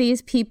both of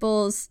these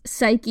people's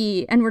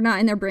psyche, and we're not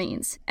in their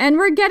brains. And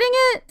we're getting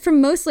it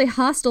from mostly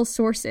hostile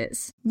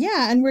sources.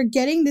 Yeah, and we're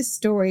getting this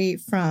story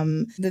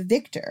from the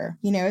victor.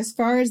 You know, as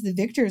far as the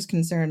victor is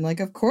concerned, like,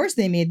 of course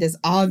they made this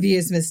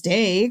obvious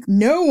mistake.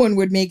 No one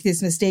would make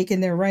this mistake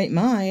in their right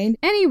mind.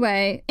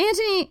 Anyway,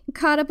 Antony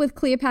caught up with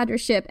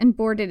Cleopatra's ship and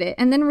boarded it,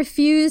 and then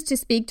refused to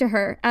speak to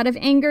her out of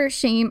anger,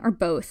 shame, or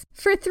both.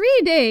 For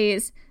 3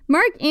 days,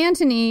 Mark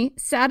Antony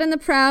sat in the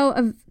prow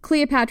of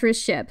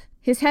Cleopatra's ship,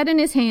 his head in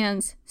his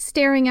hands,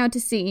 staring out to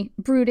sea,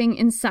 brooding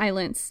in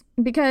silence.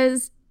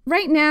 Because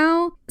right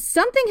now,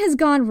 something has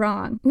gone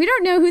wrong. We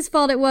don't know whose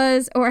fault it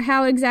was or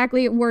how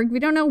exactly it worked. We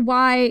don't know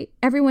why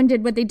everyone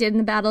did what they did in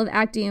the Battle of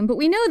Actium, but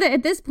we know that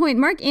at this point,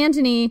 Mark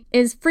Antony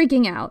is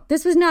freaking out.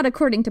 This was not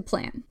according to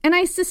plan. And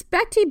I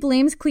suspect he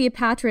blames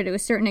Cleopatra to a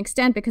certain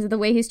extent because of the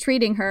way he's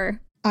treating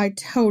her. I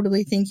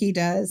totally think he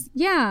does.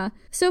 Yeah.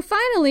 So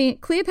finally,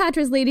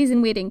 Cleopatra's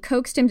ladies-in-waiting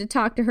coaxed him to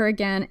talk to her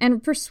again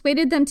and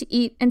persuaded them to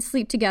eat and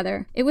sleep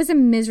together. It was a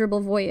miserable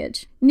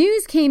voyage.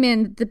 News came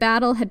in that the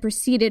battle had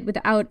proceeded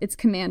without its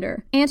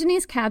commander.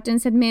 Antony's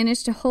captains had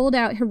managed to hold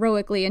out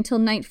heroically until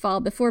nightfall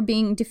before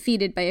being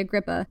defeated by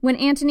Agrippa. When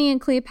Antony and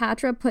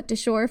Cleopatra put to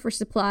shore for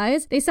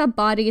supplies, they saw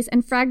bodies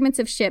and fragments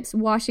of ships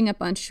washing up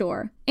on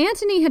shore.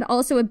 Antony had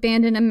also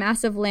abandoned a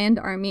massive land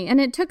army, and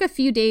it took a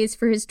few days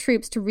for his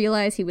troops to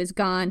realize he was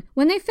gone.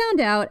 When they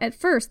found out, at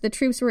first the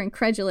troops were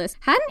incredulous.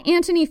 Hadn't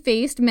Antony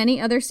faced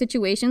many other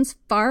situations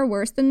far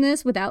worse than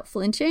this without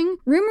flinching?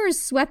 Rumors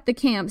swept the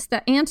camps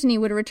that Antony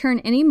would return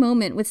any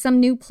moment with some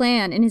new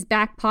plan in his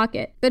back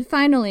pocket. But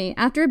finally,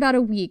 after about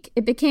a week,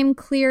 it became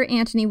clear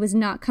Antony was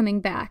not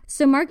coming back.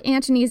 So Mark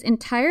Antony's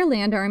entire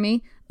land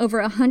army, over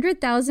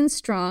 100,000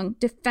 strong,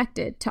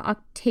 defected to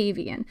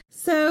Octavian.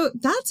 So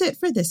that's it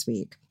for this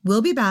week.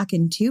 We'll be back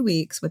in 2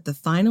 weeks with the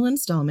final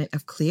installment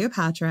of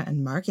Cleopatra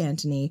and Mark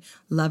Antony,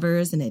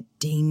 lovers in a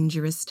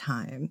dangerous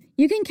time.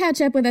 You can catch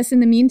up with us in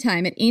the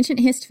meantime at Ancient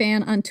Hist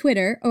Fan on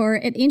Twitter or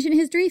at Ancient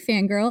History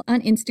Fangirl on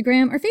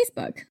Instagram or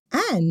Facebook.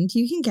 And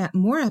you can get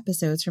more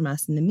episodes from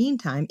us in the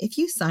meantime if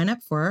you sign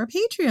up for our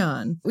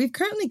Patreon. We've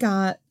currently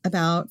got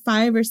about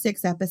 5 or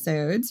 6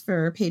 episodes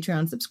for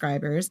Patreon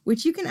subscribers,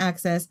 which you can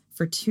access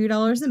for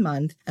 $2 a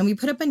month. And we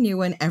put up a new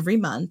one every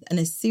month. And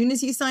as soon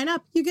as you sign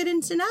up, you get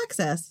instant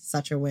access.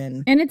 Such a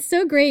win. And it's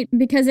so great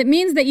because it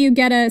means that you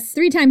get us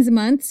 3 times a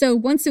month. So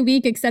once a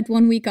week, except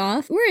 1 week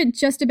off. We're at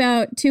just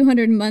about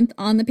 $200 a month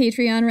on the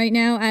Patreon right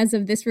now as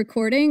of this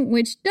recording,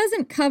 which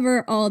doesn't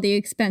cover all the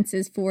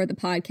expenses for the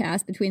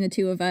podcast between the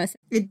two of us.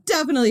 It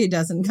definitely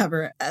doesn't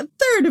cover a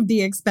third of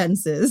the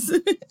expenses.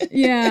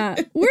 Yeah,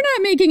 we're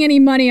not making any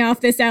money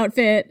off this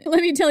outfit.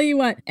 Let me tell you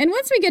what. And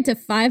once we get to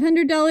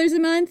 $500 a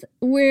month,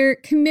 we're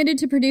committed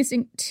to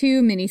producing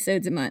 2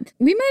 minisodes a month.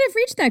 We might have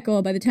reached that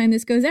goal by the time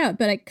this goes out,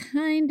 but I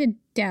kind of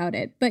doubt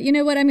it. But you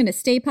know what? I'm going to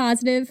stay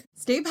positive.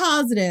 Stay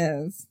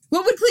positive.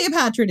 What would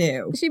Cleopatra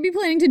do? She'd be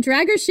planning to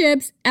drag her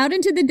ships out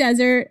into the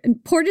desert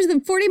and portage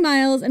them 40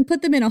 miles and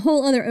put them in a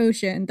whole other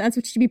ocean. That's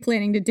what she'd be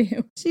planning to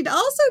do. She'd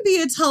also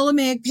be a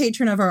Ptolemaic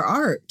patron of our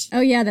art.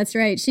 Oh yeah, that's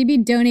right. She'd be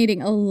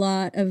donating a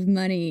lot of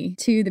money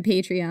to the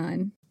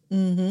Patreon.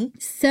 Mm-hmm.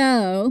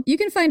 So you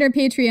can find our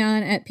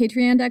Patreon at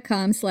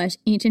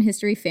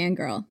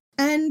patreon.com/ancienthistoryfangirl.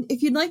 And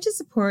if you'd like to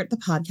support the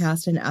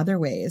podcast in other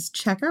ways,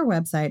 check our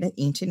website at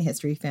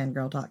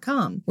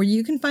ancienthistoryfangirl.com, where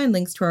you can find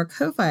links to our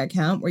Ko-Fi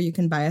account where you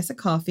can buy us a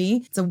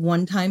coffee. It's a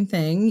one-time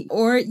thing.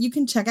 Or you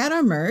can check out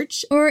our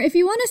merch. Or if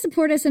you want to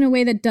support us in a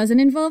way that doesn't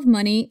involve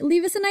money,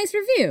 leave us a nice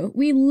review.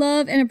 We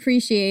love and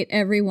appreciate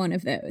every one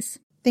of those.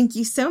 Thank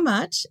you so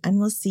much, and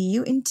we'll see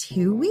you in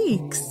 2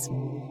 weeks.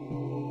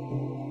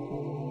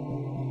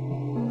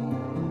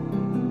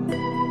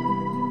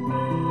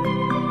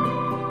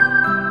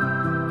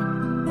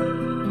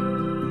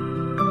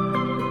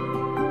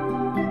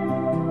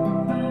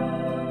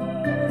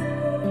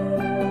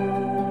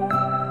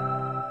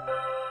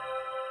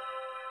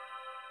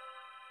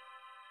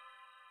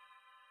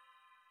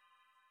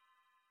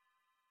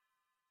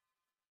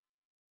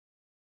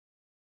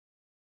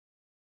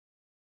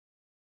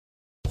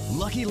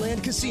 Lucky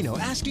Land Casino,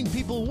 asking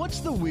people,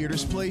 what's the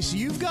weirdest place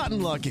you've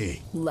gotten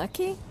lucky?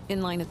 Lucky?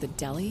 In line at the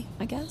deli,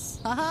 I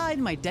guess? Aha,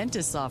 in my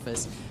dentist's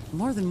office.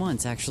 More than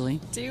once, actually.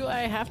 Do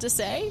I have to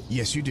say?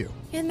 Yes, you do.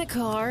 In the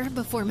car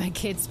before my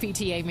kids'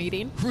 PTA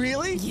meeting.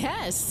 Really?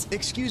 Yes.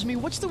 Excuse me,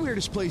 what's the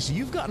weirdest place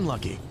you've gotten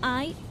lucky?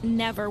 I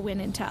never win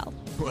and tell.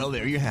 Well,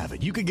 there you have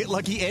it. You can get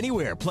lucky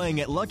anywhere,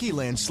 playing at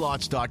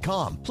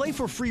LuckyLandSlots.com. Play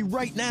for free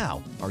right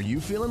now. Are you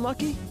feeling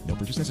lucky? No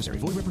purchase necessary.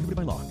 Void where prohibited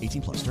by law.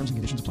 18+. Terms and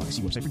conditions apply.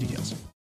 See website for details.